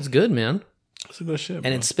 it's good, man. It's a good shit. And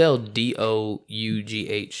bro. it's spelled Dough.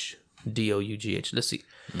 Dough. Let's see.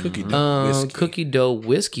 Cookie dough whiskey. Cookie dough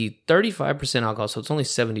whiskey, 35% alcohol, so it's only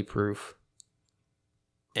 70 proof.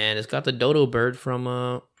 And it's got the dodo bird from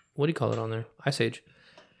what do you call it on there? Ice Age.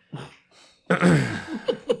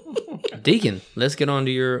 Deacon, let's get on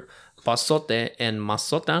to your pasote and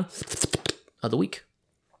masota of the week.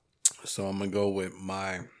 So I'm gonna go with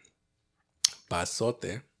my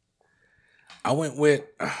pasote. I went with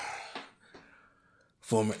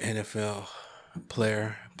former NFL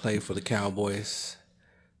player, played for the Cowboys,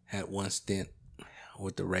 had one stint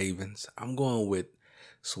with the Ravens. I'm going with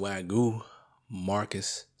Swagoo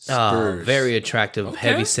Marcus Spurs. Very attractive,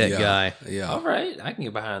 heavy set guy. Yeah. All right, I can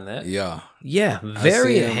get behind that. Yeah. Yeah,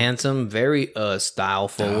 very see him. handsome, very style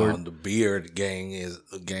forward. The beard game is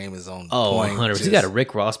on Oh, point. 100%. He's got a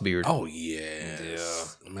Rick Ross beard. Oh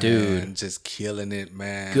yes. Man, Dude. just killing it,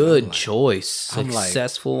 man. Good choice. I'm like-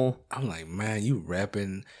 Successful. I'm like, man, you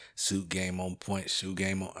rapping, suit game on point, shoe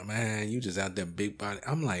game on. Man, you just out there big body.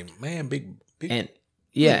 I'm like, man, big. And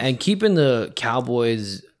yeah, and keeping the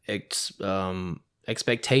Cowboys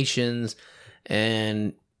expectations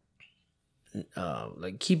and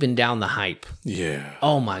like keeping down the hype. Yeah.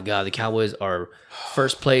 Oh my God, the Cowboys are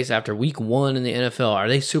first place after week 1 in the NFL. Are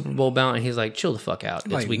they Super Bowl bound? And he's like, chill the fuck out.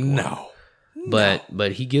 It's Like, week 1. no.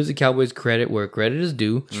 But he gives the Cowboys credit where credit is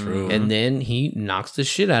due. True. And then he knocks the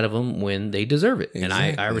shit out of them when they deserve it. And I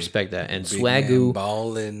Exactly. respect that. And Big man Swagoo,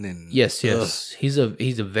 balling and yes. He's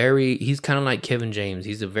kind of like Kevin James.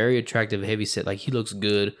 He's a very attractive heavy set. Like he looks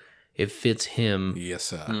good. It fits him. Yes,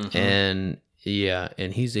 sir. And yeah,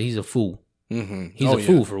 and he's a fool. Mm-hmm. He's a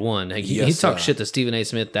fool for one. Like, he Yes, talks sir. shit to Stephen A.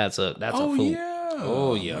 Smith. That's a fool. Yeah.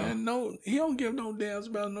 Oh, yeah. Man, no, he don't give no damns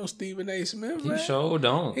about no Stephen A. Smith. You Man. sure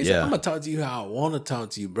don't. He said, Yeah. I'm gonna talk to you how I want to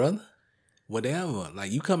talk to you, brother. Whatever.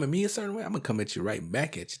 Like you come at me a certain way, I'm gonna come at you right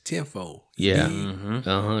back at you tenfold. Yeah, Yeah.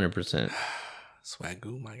 100%.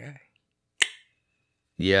 Swagoo, my guy.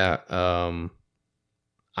 Yeah,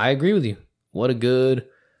 I agree with you. What a good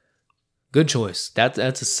choice. That's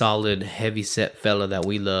a solid heavy set fella that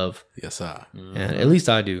we love, Yes, sir. and at least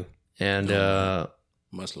I do. And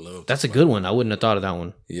Much love. that's a good one. I wouldn't have thought of that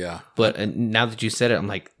one, Yeah, but now that you said it, I'm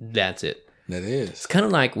like, that's it. that is. It's kind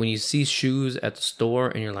of like when you see shoes at the store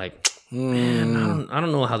and you're like, man, I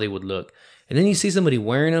don't know how they would look. And then you see somebody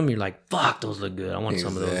wearing them, you're like, fuck, those look good. I want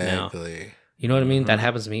some of those now. Exactly. You know what I mean? That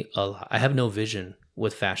happens to me a lot. I have no vision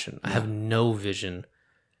with fashion. I have no vision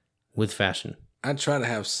with fashion. I try to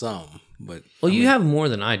have some, but Well, you have more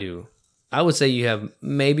than I do. I would say you have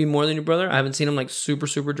maybe more than your brother. I haven't seen him like super,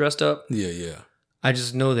 super dressed up. yeah. I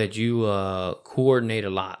just know that you coordinate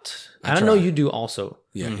a lot. I I don't know try. you do also.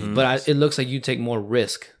 Yeah, he But it looks like you take more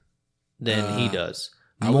risk than he does.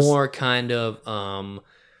 More kind of,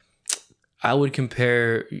 I would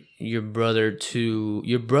compare your brother to,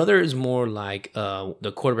 your brother is more like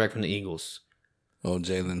the quarterback from the Eagles. Oh,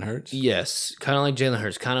 Jalen Hurts. Yes, kind of like Jalen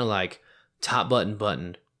Hurts, kind of like top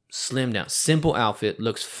buttoned, slim down, simple outfit,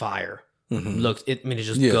 looks fire. Looks, it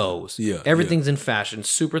just goes. Yeah, Everything's in fashion,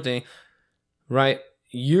 super thing. Right?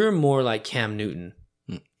 You're more like Cam Newton.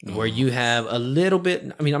 where you have a little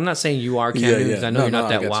bit. I mean, I'm not saying you are Cam Newton. I know you're not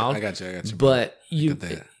that wild. I got you. But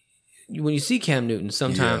when you see Cam Newton,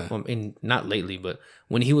 sometimes, I mean, not lately, but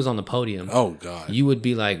when he was on the podium, oh god, you would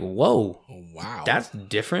be like, "Whoa, wow, that's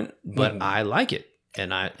different," but I like it,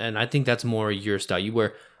 and I think that's more your style. You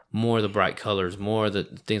wear more of the bright colors, more of the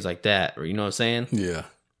things like that, or you know what I'm saying? Yeah.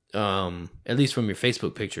 At least from your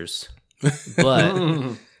Facebook pictures. But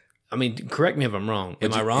I mean, correct me if I'm wrong.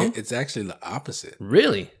 Am I wrong? It's actually the opposite.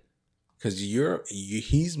 Really? Because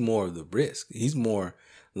he's more of the brisk. He's more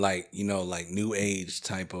like like new age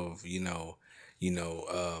type of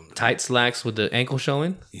Tight slacks with the ankle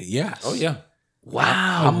showing. Yes. Oh yeah.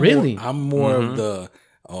 Wow. Really? I'm more of the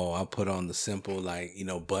I'll put on the simple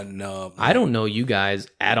button up. I don't know you guys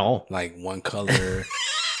at all. Like one color.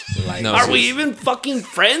 Like, no, are we even fucking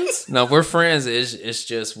friends? No, we're friends. It's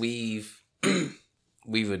just we've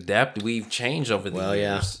adapted. We've changed over the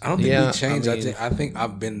years. I don't think we changed. I think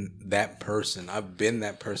I've been that person. I've been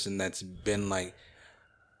that person that's been like,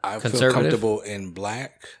 I feel comfortable in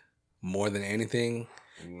black more than anything,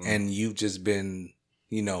 and you've just been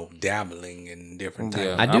dabbling in different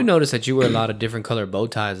types. I do notice that you wear a lot of different color bow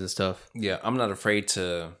ties and stuff. Yeah, I'm not afraid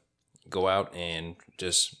to go out and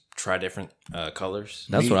just try different colors.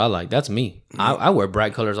 That's what I like. That's me. I wear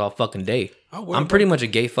bright colors all fucking day. I'm pretty much a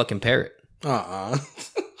gay fucking parrot. I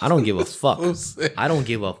don't give a fuck. I don't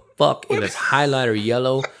give a fuck if it's highlighter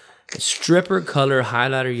yellow, stripper color,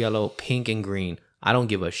 highlighter yellow, pink and green. I don't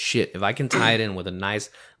give a shit. If I can tie it in with a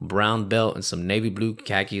nice brown belt and some navy blue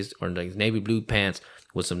khakis or like navy blue pants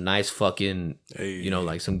with some nice fucking,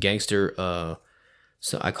 like some gangster,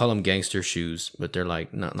 so I call them gangster shoes, but they're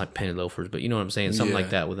like not like penny loafers, but you know what I'm saying? Something like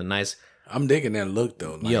that with a nice. I'm digging that look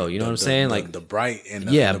though. Like you know what I'm saying? Like the bright and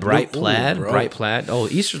bright plaid, bright plaid. Oh,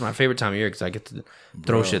 Easter's my favorite time of year because I get to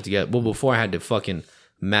throw shit together. Well, before I had to fucking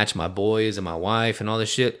match my boys and my wife and all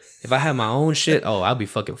this shit. If I had my own shit, I'll be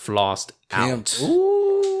fucking flossed out.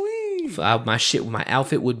 My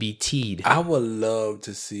outfit would be teed. I would love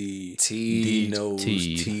to see teed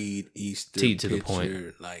Easter teed to picture, the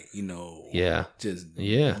point. like just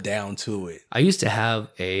down to it. I used to have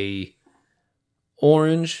a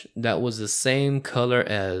orange that was the same color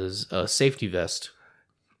as a safety vest.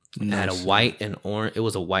 It had a white and orange. It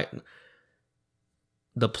was a white.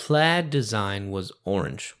 The plaid design was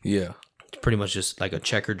orange. Yeah, it's pretty much just like a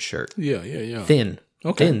checkered shirt. Yeah. Thin,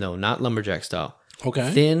 okay. Thin though, not lumberjack style.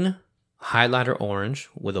 Okay, thin. Highlighter orange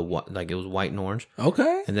with it was white and orange.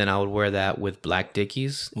 Okay. And then I would wear that with black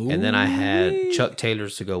Dickies. Ooh. And then I had Chuck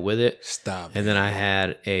Taylors to go with it. Stop. And then I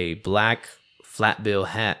had a black flat bill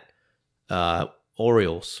hat,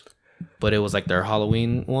 Orioles. But it was like their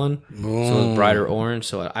Halloween one. So it was brighter orange.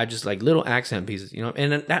 So I just like little accent pieces,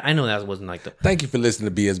 And I know that wasn't like the... Thank you for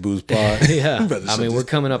listening to BS Booze Pod. Yeah. I mean, we're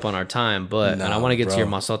coming up on our time, but and I want to get to your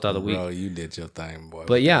Masota of the week. Bro, you did your thing, boy.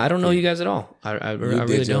 But yeah, I don't know you guys at all. I really don't.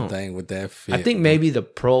 You did your thing with that fit. I think maybe the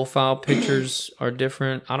profile pictures are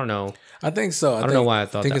different. I don't know. I think so. I don't know why I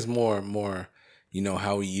thought that. I think it's more...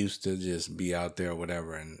 how we used to just be out there or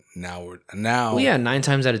whatever, and now Well, yeah, 9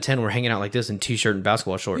 times out of 10 we're hanging out like this in t-shirt and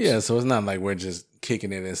basketball shorts. Yeah, so it's not like we're just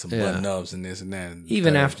kicking it in some button ups and this and that.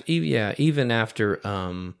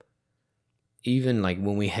 Even like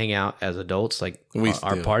when we hang out as adults, like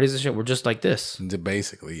our parties and shit, we're just like this.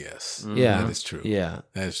 Basically, yes. Yeah, that is true. Yeah,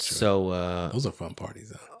 that is true. So those are fun parties,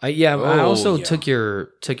 though. I also took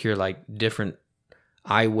your like different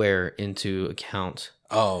eyewear into account.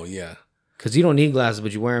 Oh yeah. Because you don't need glasses,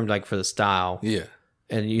 but you wear them like for the style. Yeah.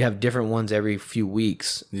 And you have different ones every few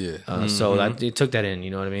weeks. Yeah. So it took that in, you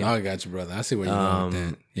know what I mean? I got you, brother. I see where you're going with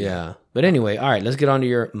that. Yeah. But anyway, all right, let's get on to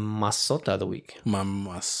your Masota of the week. My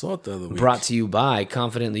Masota of the week. Brought to you by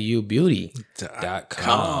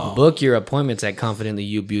ConfidentlyYouBeauty.com. Book your appointments at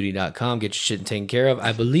ConfidentlyYouBeauty.com. Get your shit taken care of.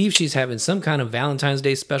 I believe she's having some kind of Valentine's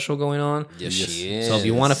Day special going on. Yes, she is. So if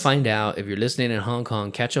you want to find out, if you're listening in Hong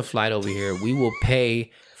Kong, catch a flight over here. We will pay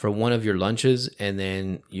for one of your lunches, and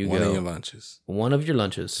then one of your lunches. One of your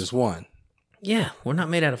lunches. Just one. Yeah, we're not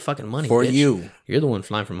made out of fucking money. For bitch. you. You're the one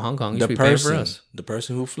flying from Hong Kong. You should be paying for us. The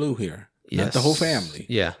person who flew here. Yes. Not the whole family.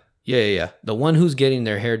 Yeah. The one who's getting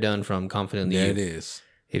their hair done from Confidently There You. it is.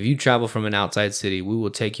 If you travel from an outside city, we will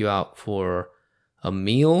take you out for a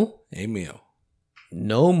meal. A meal.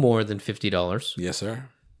 No more than $50. Yes, sir.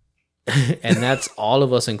 And that's all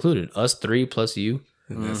of us included. Us 3 plus you.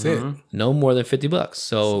 And that's it. No more than $50.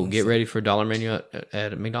 So get ready for $1 menu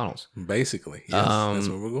at McDonald's. Basically. Yes, that's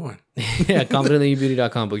where we're going. Yeah,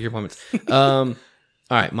 ConfidentlyYouBeauty.com. Book your appointments. All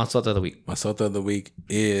right, Masota of the week. Masota of the week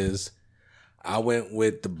is I went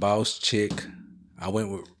with the boss chick. I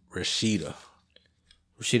went with Rashida.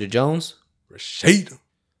 Rashida Jones? Rashida.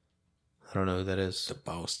 I don't know who that is. The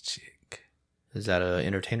boss chick. Is that an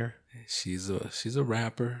entertainer? She's a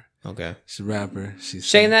rapper. Okay. She's a rapper. She's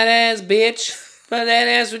Shake that ass, bitch. Put that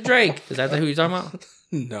ass with Drake. Is that who you're talking about?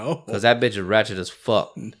 No. Because that bitch is ratchet as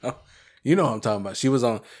fuck. No. You know what I'm talking about.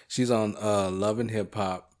 She's on Love and Hip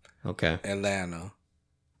Hop Okay. Atlanta.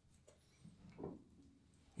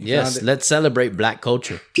 Yes, let's celebrate black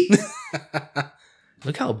culture.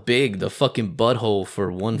 Look how big the fucking butthole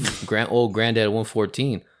for old granddad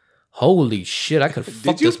 114. Holy shit, I could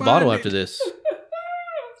fuck you this bottle find after it? this.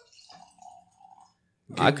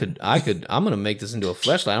 I'm gonna make this into a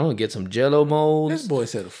fleshlight. I'm gonna get some jello molds. This boy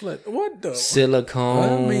said a flat. What the?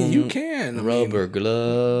 Silicone. I mean, you can. Rubber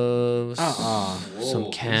gloves. Whoa,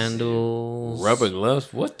 Some candles. Rubber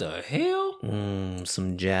gloves? What the hell?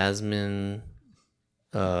 Some jasmine.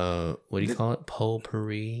 What do you call it?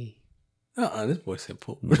 Potpourri. This boy said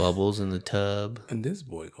poop. Bubbles in the tub. And this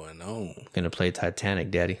boy going on. Gonna play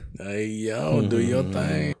Titanic, daddy. Hey, yo, do your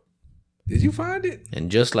thing. Did you find it?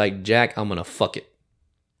 And just like Jack, I'm gonna fuck it.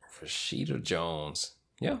 Rashida Jones.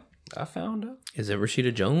 Yeah, I found her. Is it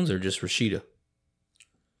Rashida Jones or just Rashida?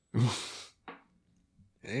 It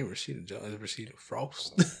ain't Rashida Jones. It's Rashida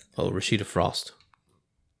Frost. Oh, Rashida Frost.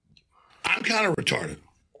 I'm kind of retarded.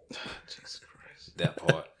 Jesus Christ. That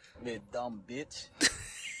part. You dumb bitch.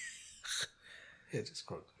 Yeah, just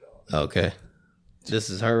croak it off. Okay. This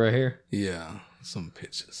is her right here. Yeah, some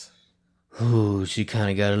pictures. Ooh, she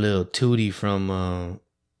kind of got a little Tootie from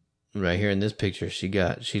right here in this picture. She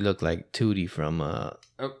looked like Tootie from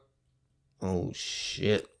oh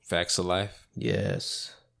shit. Facts of Life.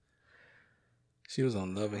 Yes. She was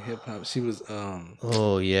on Love and Hip Hop. She was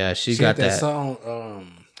Oh yeah, she she got had that.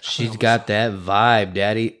 song. She's got that vibe,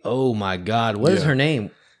 daddy. Oh my god, what is Yeah. her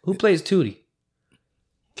name? Who plays Tootie?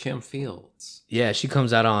 Kim Fields. Yeah, she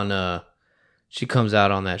comes out on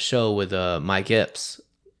that show with Mike Epps,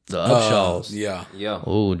 the Upshaws. Yeah. Yeah.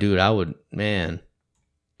 Oh, dude,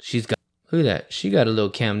 she's got, look at that. She got a little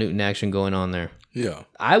Cam Newton action going on there. Yeah.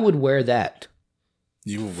 I would wear that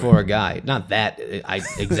You were for a guy. Not that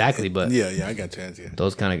exactly, but Yeah, I got your answer.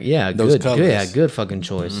 those kind of Those good, colors. yeah, good fucking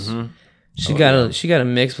choice. Mm-hmm. She got a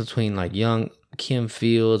mix between like young Kim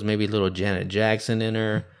Fields, maybe a little Janet Jackson in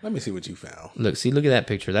her. Let me see what you found. Look at that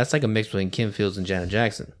picture. That's like a mix between Kim Fields and Janet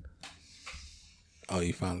Jackson. Oh,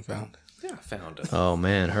 you finally found it? Yeah, I found her. Oh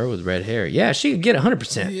man, her with red hair. Yeah, she could get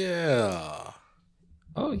 100%. Yeah.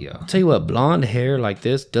 Oh, yeah. Tell you what, blonde hair like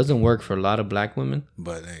this doesn't work for a lot of black women.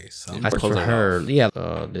 But hey, some I Pull for it her. Yeah.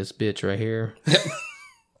 This bitch right here.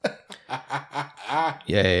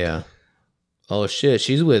 Yeah. Oh shit,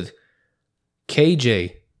 she's with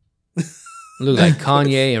KJ. Look like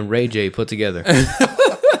Kanye and Ray J put together.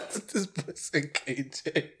 this boy said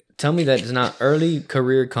KJ. Tell me that it's not early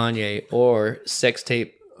career Kanye or sex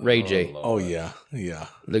tape Ray J. Oh yeah.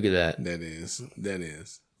 Look at that. That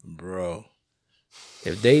is, bro.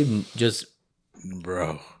 If they just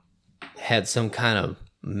Bro. had some kind of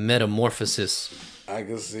metamorphosis I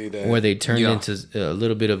can see that. where they turned into a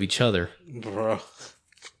little bit of each other. Bro.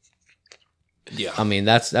 Yeah. I mean,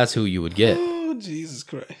 that's who you would get. Oh, Jesus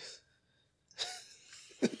Christ.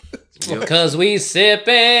 Because we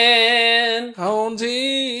sipping. On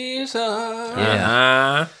Jesus.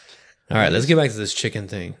 Yeah. All right, let's get back to this chicken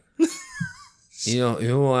thing. You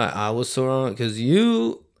know what? I was so wrong because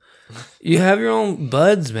you have your own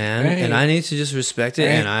buds, man, Hey. and I need to just respect it,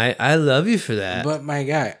 and I love you for that. But my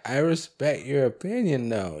guy, I respect your opinion,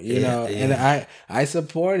 though. You know, and I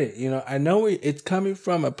support it. You know, I know it's coming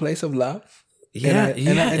from a place of love. and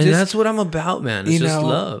that's what I'm about, man. It's just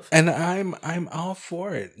love. And I'm all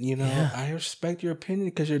for it. You know, I respect your opinion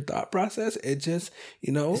because your thought process, it just,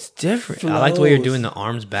 it's different. I like the way you're flows. doing the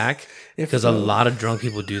arms back It because a flows. lot of drunk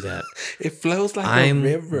people do that. It flows like I'm a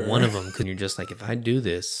river. one of them because you're just like, if I do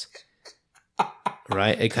this,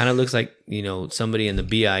 right? It kind of looks like, somebody in the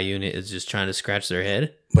BI unit is just trying to scratch their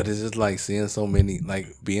head. But it's just like seeing so many, like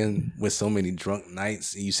being with so many drunk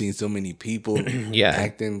nights. You seen so many people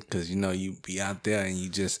acting because, you be out there and you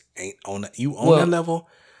just ain't on that. You on that level,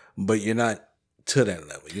 but you're not to that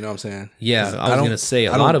level. You know what I'm saying? Yeah, I was going to say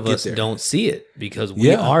a lot of us don't see it because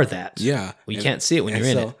we are that. Yeah. We can't see it when you're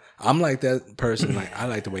in it. I'm like that person. Like, I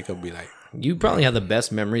like to wake up and be like, you probably have the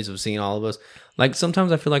best memories of seeing all of us. Like,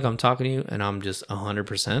 sometimes I feel like I'm talking to you and I'm just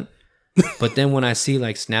 100%. But then when I see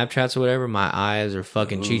like Snapchats or whatever, my eyes are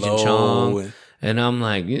fucking Cheech and Chong. And I'm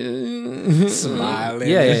like, smiling.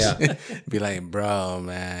 Yeah. Be like, bro,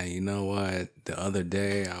 man, you know what? The other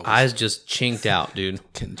day, I was eyes just chinked out, dude.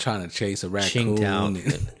 trying to chase a raccoon. Chinked out.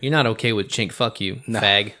 You're not okay with chink. Fuck you,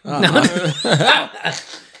 fag. Uh-uh.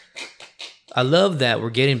 I love that we're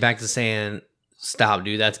getting back to saying stop,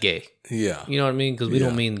 dude. That's gay. Yeah. You know what I mean? Because we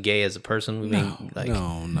don't mean gay as a person. We mean like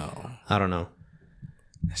no. I don't know.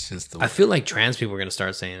 It's just the I feel like trans people are gonna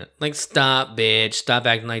start saying it. Like, stop, bitch. Stop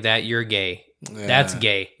acting like that. You're gay. That's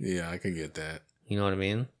gay. Yeah, I can get that. You know what I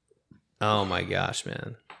mean? Oh my gosh,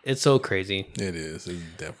 man. It's so crazy. It is. It's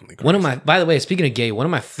definitely crazy. By the way, speaking of gay, one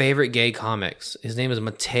of my favorite gay comics, his name is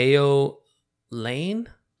Mateo Lane.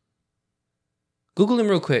 Google him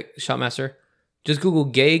real quick, Shotmaster. Just Google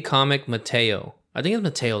gay comic Mateo. I think it's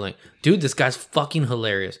Mateo Lane. Dude, this guy's fucking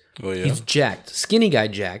hilarious. Oh, yeah? He's jacked. Skinny guy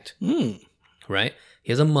jacked. Mm. Right?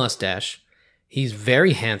 He has a mustache. He's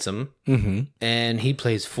very handsome. Mm-hmm. And he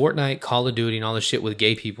plays Fortnite, Call of Duty, and all this shit with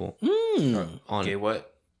gay people. Gay what?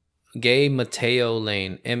 Gay Mateo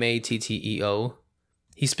Lane. Matteo.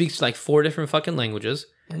 He speaks like 4 different fucking languages.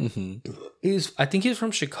 Mm-hmm. I think he's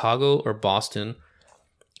from Chicago or Boston.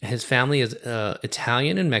 His family is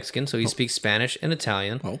Italian and Mexican, so he speaks Spanish and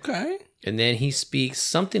Italian. Okay. And then he speaks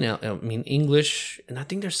something else. I mean, English, and I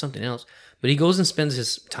think there's something else. But he goes and spends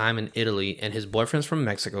his time in Italy, and his boyfriend's from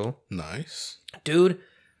Mexico. Nice. Dude,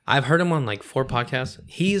 I've heard him on like 4 podcasts.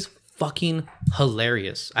 He's fucking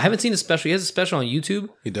hilarious. I haven't seen a special. He has a special on YouTube.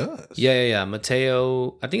 He does. Yeah.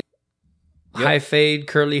 Mateo, I think high fade,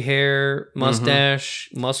 curly hair, mustache,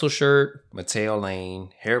 muscle shirt. Mateo Lane,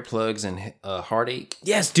 hair plugs and heartache.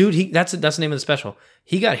 Yes, dude. That's the name of the special.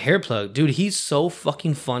 He got hair plug. Dude, he's so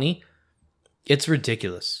fucking funny. It's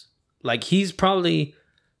ridiculous. Like, he's probably,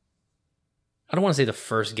 I don't want to say the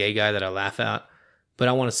first gay guy that I laugh at, but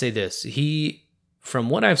I want to say this. From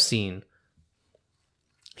what I've seen,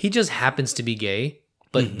 he just happens to be gay,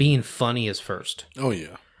 but being funny is first. Oh,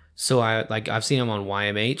 yeah. So I've seen him on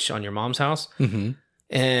YMH, on Your Mom's House. Mm-hmm.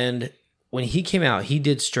 And when he came out, he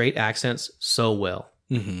did straight accents so well.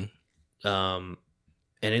 Mm-hmm. And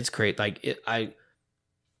it's great. Like,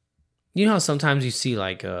 you know how sometimes you see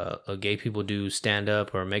like a gay people do stand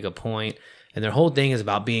up or make a point, and their whole thing is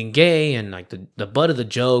about being gay, and like the butt of the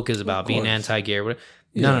joke is about being anti-gay or whatever.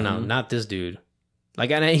 No, not this dude.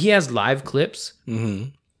 Like, and he has live clips. Mm-hmm.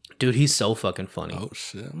 Dude, he's so fucking funny. Oh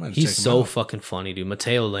shit! I'm gonna He's check him so out. fucking funny, dude.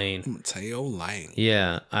 Mateo Lane. Mateo Lane.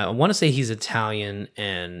 Yeah, I want to say he's Italian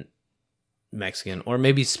and Mexican, or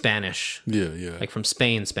maybe Spanish. Yeah. Like from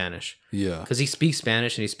Spain, Spanish. Yeah. Because he speaks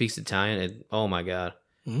Spanish and he speaks Italian. Oh my god.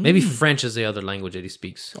 Maybe French is the other language that he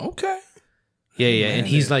speaks. Okay. Yeah, and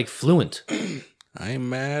he's like fluent. I ain't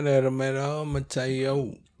mad at him at all,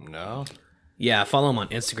 Mateo. No. Yeah, I follow him on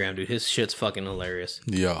Instagram, dude. His shit's fucking hilarious.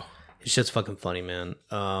 Yeah. His shit's fucking funny, man.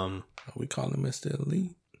 We call him Mr.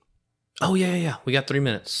 Elite. Oh yeah. We got 3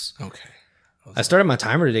 minutes. Okay. I started my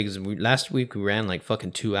timer today because last week we ran like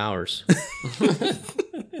fucking 2 hours.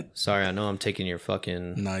 Sorry, I know I'm taking your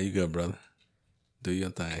fucking. Nah, you good, brother. Do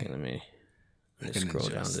your thing. Okay, let me can scroll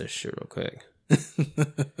down adjust. this shit real quick.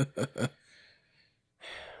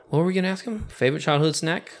 What were we gonna ask him? Favorite childhood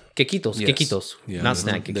snack? Quequitos. Yes. Quequitos. Yeah, Not the-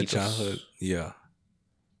 snack. The Quequitos. childhood. Yeah.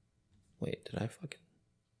 Wait, did I fucking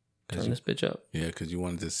turn this bitch up? Yeah, because you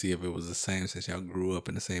wanted to see if it was the same since y'all grew up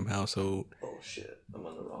in the same household. Oh shit, I'm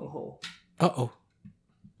on the wrong hole. Uh-oh.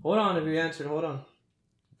 Hold on, if you answered, hold on.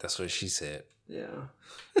 That's what she said. Yeah.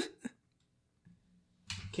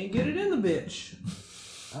 Can't get it in the bitch.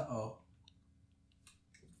 Uh-oh.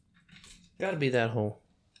 Gotta be that hole.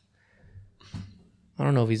 I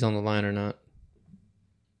don't know if he's on the line or not.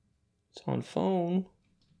 It's on phone.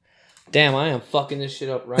 Damn, I am fucking this shit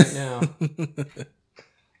up right now.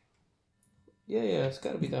 Yeah, it's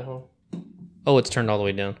gotta be that hole. Oh, it's turned all the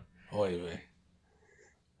way down. Wait, wait.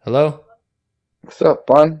 Hello? What's up,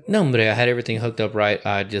 bun? No, hombre, I had everything hooked up right.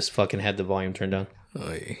 I just fucking had the volume turned down.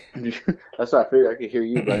 Wait. That's why I figured I could hear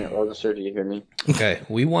you, but I wasn't sure if you could hear me. Okay,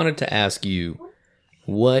 we wanted to ask you,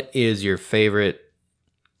 what is your favorite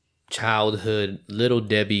childhood Little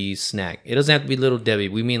Debbie snack? It doesn't have to be Little Debbie.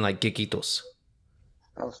 We mean like Quequitos.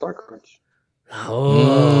 Oh, Star Crunch.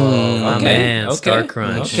 Oh, my okay, man, okay, Star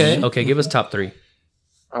Crunch. okay. Okay, give us top 3.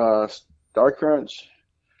 Star Crunch,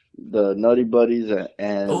 the Nutty Buddies,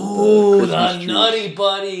 and Oh, Christmas the trees. Nutty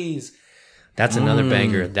Buddies. That's another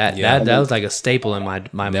banger. That was like a staple in my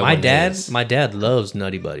That my one dad. is. My dad loves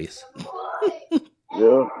Nutty Buddies.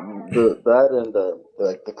 Yeah, that and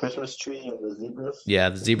the Christmas tree and the zebras. Yeah,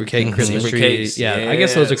 the zebra cake, Christmas Zebra tree. cakes, Yeah, I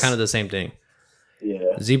guess those are yes. kind of the same thing.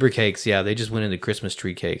 Yeah. Zebra cakes. Yeah, they just went into Christmas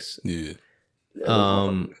tree cakes. Yeah.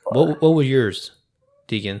 What were yours,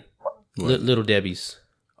 Deacon? What? Little Debbie's.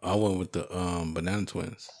 I went with the banana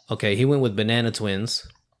twins. Okay, he went with Banana Twins.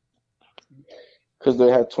 Because they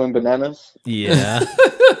had twin bananas. Yeah,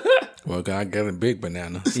 Well, I got a big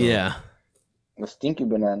banana. So. yeah. The stinky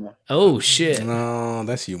banana. Oh shit. No,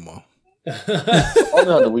 that's you, Mom.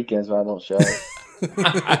 Only on the weekends when I don't shower.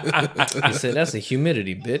 He said, "That's a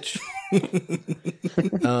humidity, bitch."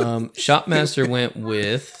 Shopmaster went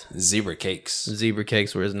with Zebra cakes. zebra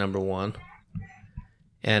cakes were his number one,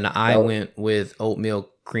 and I went with oatmeal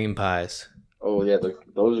cream pies. Oh yeah,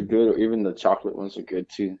 those are good. Or even the chocolate ones are good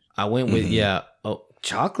too. I went with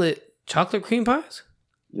chocolate cream pies.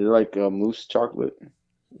 They're like mousse chocolate.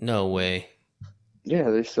 No way.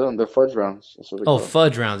 Yeah, they sell them. They're fudge rounds. That's what they're called.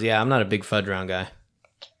 Fudge rounds. Yeah, I'm not a big fudge round guy.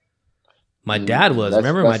 My dad was.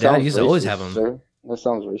 Remember, my dad used to always have them. Sir. That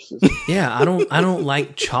sounds racist. Yeah, I don't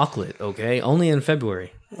like chocolate. Okay, only in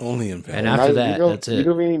February. Only in February. And after that, that's it. You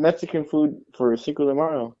don't eat Mexican food for Cinco de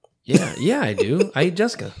Mayo. Yeah, I do. I eat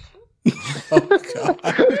Jessica. Oh God.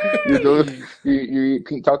 You eat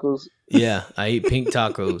pink tacos? Yeah, I eat pink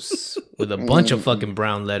tacos with a bunch of fucking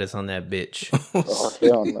brown lettuce on that bitch. Oh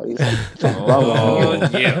hell no!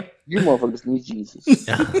 Yeah. You motherfuckers need Jesus.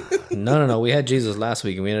 No. We had Jesus last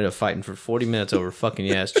week and we ended up fighting for 40 minutes over fucking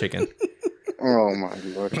ass chicken. Oh my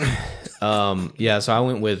lord. Yeah, so I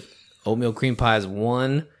went with oatmeal cream pies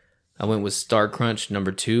 1. I went with Star Crunch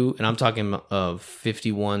number 2, and I'm talking of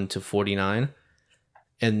 51 to 49.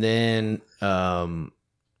 And then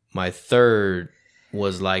my third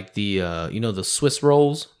was like the the Swiss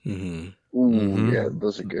rolls. Mm-hmm. Ooh, yeah,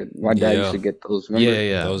 those are good. My dad used to get those. Remember?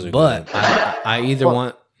 Yeah. Those are but good. I either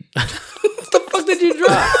want. What the fuck did you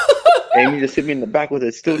drop? Amy just hit me in the back with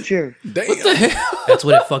a steel chair. Damn. What the hell? That's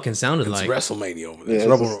what it fucking sounded It's like. WrestleMania over there. Yeah,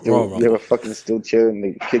 they have a fucking steel chair in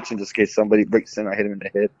the kitchen just in case somebody breaks in. I hit him in the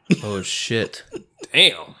head. Oh shit!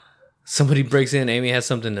 Damn. Somebody breaks in. Amy has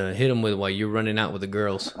something to hit him with while you're running out with the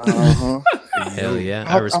girls. Hell yeah,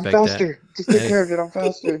 I respect I'm faster. that. Just take care of it. I'm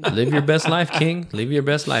faster. Live your best life, King. Live your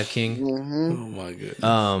best life, King. Mm-hmm. Oh my goodness.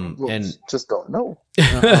 Well, And just don't know.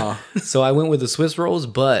 so I went with the Swiss rolls,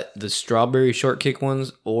 but the strawberry shortcake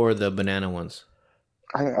ones or the banana ones.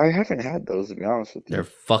 I haven't had those, to be honest with you. They're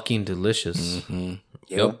fucking delicious. Mm-hmm.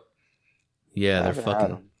 Yep. Yeah, I they're haven't had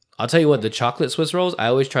fucking. them. I'll tell you what, the chocolate Swiss rolls, I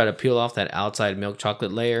always try to peel off that outside milk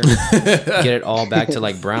chocolate layer, get it all back to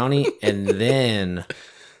like brownie, and then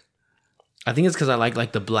I think it's because I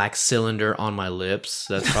like the black cylinder on my lips.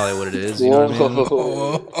 That's probably what it is. You know what I mean?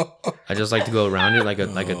 Whoa. I just like to go around it like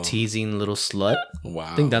a teasing little slut.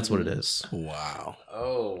 Wow. I think that's what it is. Wow.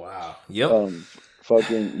 Oh wow. Yep.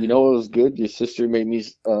 Fucking, you know what was good? Your sister made me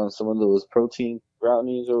some of those protein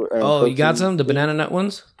brownies. Oh, you got some? The banana nut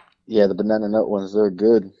ones? Yeah, the banana nut ones. They're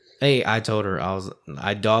good. Hey, I told her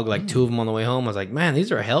I dogged like 2 of them on the way home. I was like, man,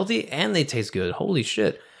 these are healthy and they taste good. Holy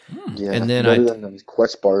shit. Yeah, And then better than those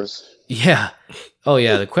Quest bars. Yeah. Oh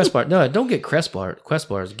yeah, the Quest bar. No, don't get Quest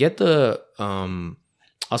bars. Get the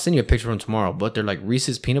I'll send you a picture from tomorrow, but they're like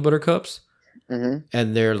Reese's peanut butter cups. Mm-hmm.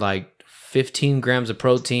 And they're like 15 grams of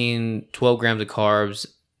protein, 12 grams of carbs,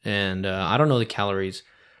 and I don't know the calories,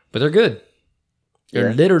 but they're good.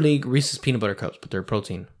 They're literally Reese's peanut butter cups, but they're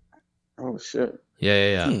protein. Oh shit.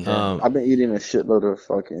 Yeah. I've been eating a shitload of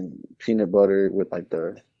fucking peanut butter with like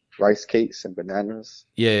the rice cakes and bananas.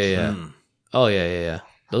 Yeah. Oh yeah.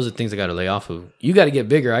 Those are things I got to lay off of. You got to get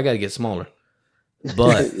bigger. I got to get smaller.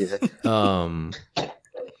 But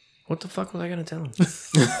what the fuck was I gonna tell him?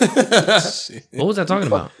 What was I talking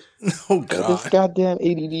about? Oh god. This goddamn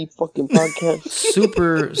ADD fucking podcast.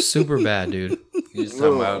 Super bad, dude. You just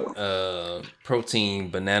talking about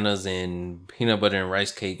protein, bananas, and peanut butter and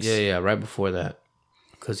rice cakes. Yeah. Right before that,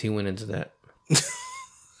 because he went into that.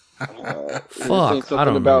 Fuck, I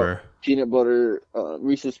don't remember. Peanut butter,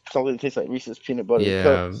 Reese's, something that tastes like Reese's peanut butter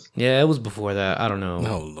cups. Yeah, it was before that. I don't know.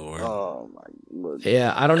 Oh lord. Oh my lord.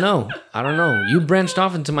 Yeah, I don't know. You branched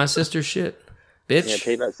off into my sister's shit, bitch. Yeah,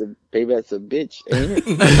 payback's a bitch, ain't it?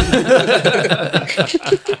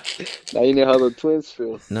 Now you know how the twins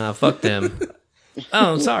feel. Nah, fuck them.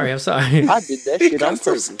 Oh, I'm sorry. I did that shit on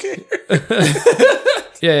purpose.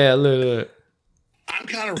 Yeah, look. I'm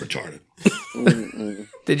kind of retarded.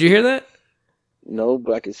 Did you hear that? No,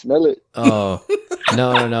 but I can smell it. Oh,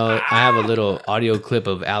 no. I have a little audio clip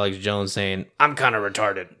of Alex Jones saying, I'm kind of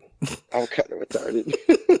retarded. I'm kind of retarded.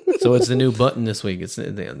 So it's the new button this week. It's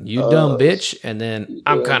you dumb bitch, and then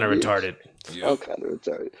I'm kind of retarded. I'm kind of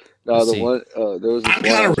retarded. No, the one there was this I'm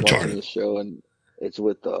one I kinda was retarded. watching the show, and it's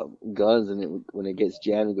with guns, and when it gets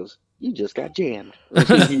jammed, it goes, "You just got jammed." Well,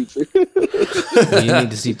 you need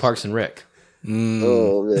to see Parks and Rec.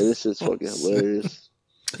 Oh man, this is fucking hilarious.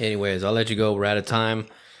 Anyways, I'll let you go. We're out of time.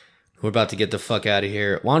 We're about to get the fuck out of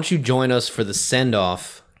here. Why don't you join us for the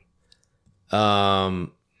send-off?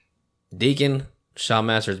 Deacon,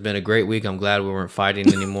 Shopmaster, it's been a great week. I'm glad we weren't fighting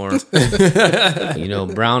anymore.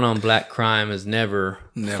 Brown on black crime is never.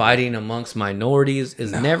 Fighting amongst minorities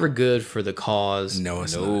is never good for the cause. No,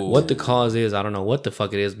 it's not. What the cause is, I don't know what the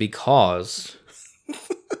fuck it is, because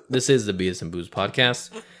This is the BS and Booze podcast.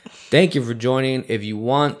 Thank you for joining. If you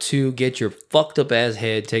want to get your fucked up ass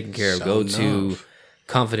head taken care of, go to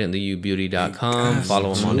confidentlyoubeauty.com.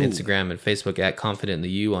 Follow him on Instagram and Facebook at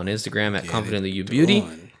confidentlyou, on Instagram at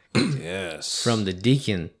confidentlyoubeauty. Yes. From the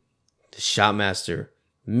Deacon, the Shopmaster,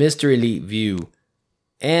 Mr. Elite View,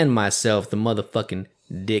 and myself, the motherfucking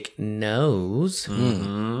dicknose.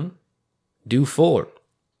 Do 4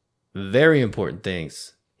 very important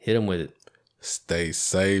things. Hit him with it. Stay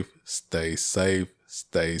safe. Stay safe.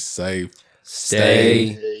 Stay safe.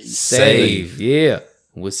 Stay safe. Yeah.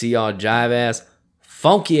 We'll see y'all jive ass,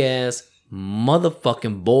 funky ass,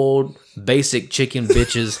 motherfucking boiled basic chicken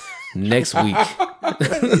bitches next week.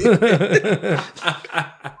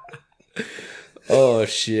 Oh,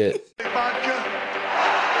 shit.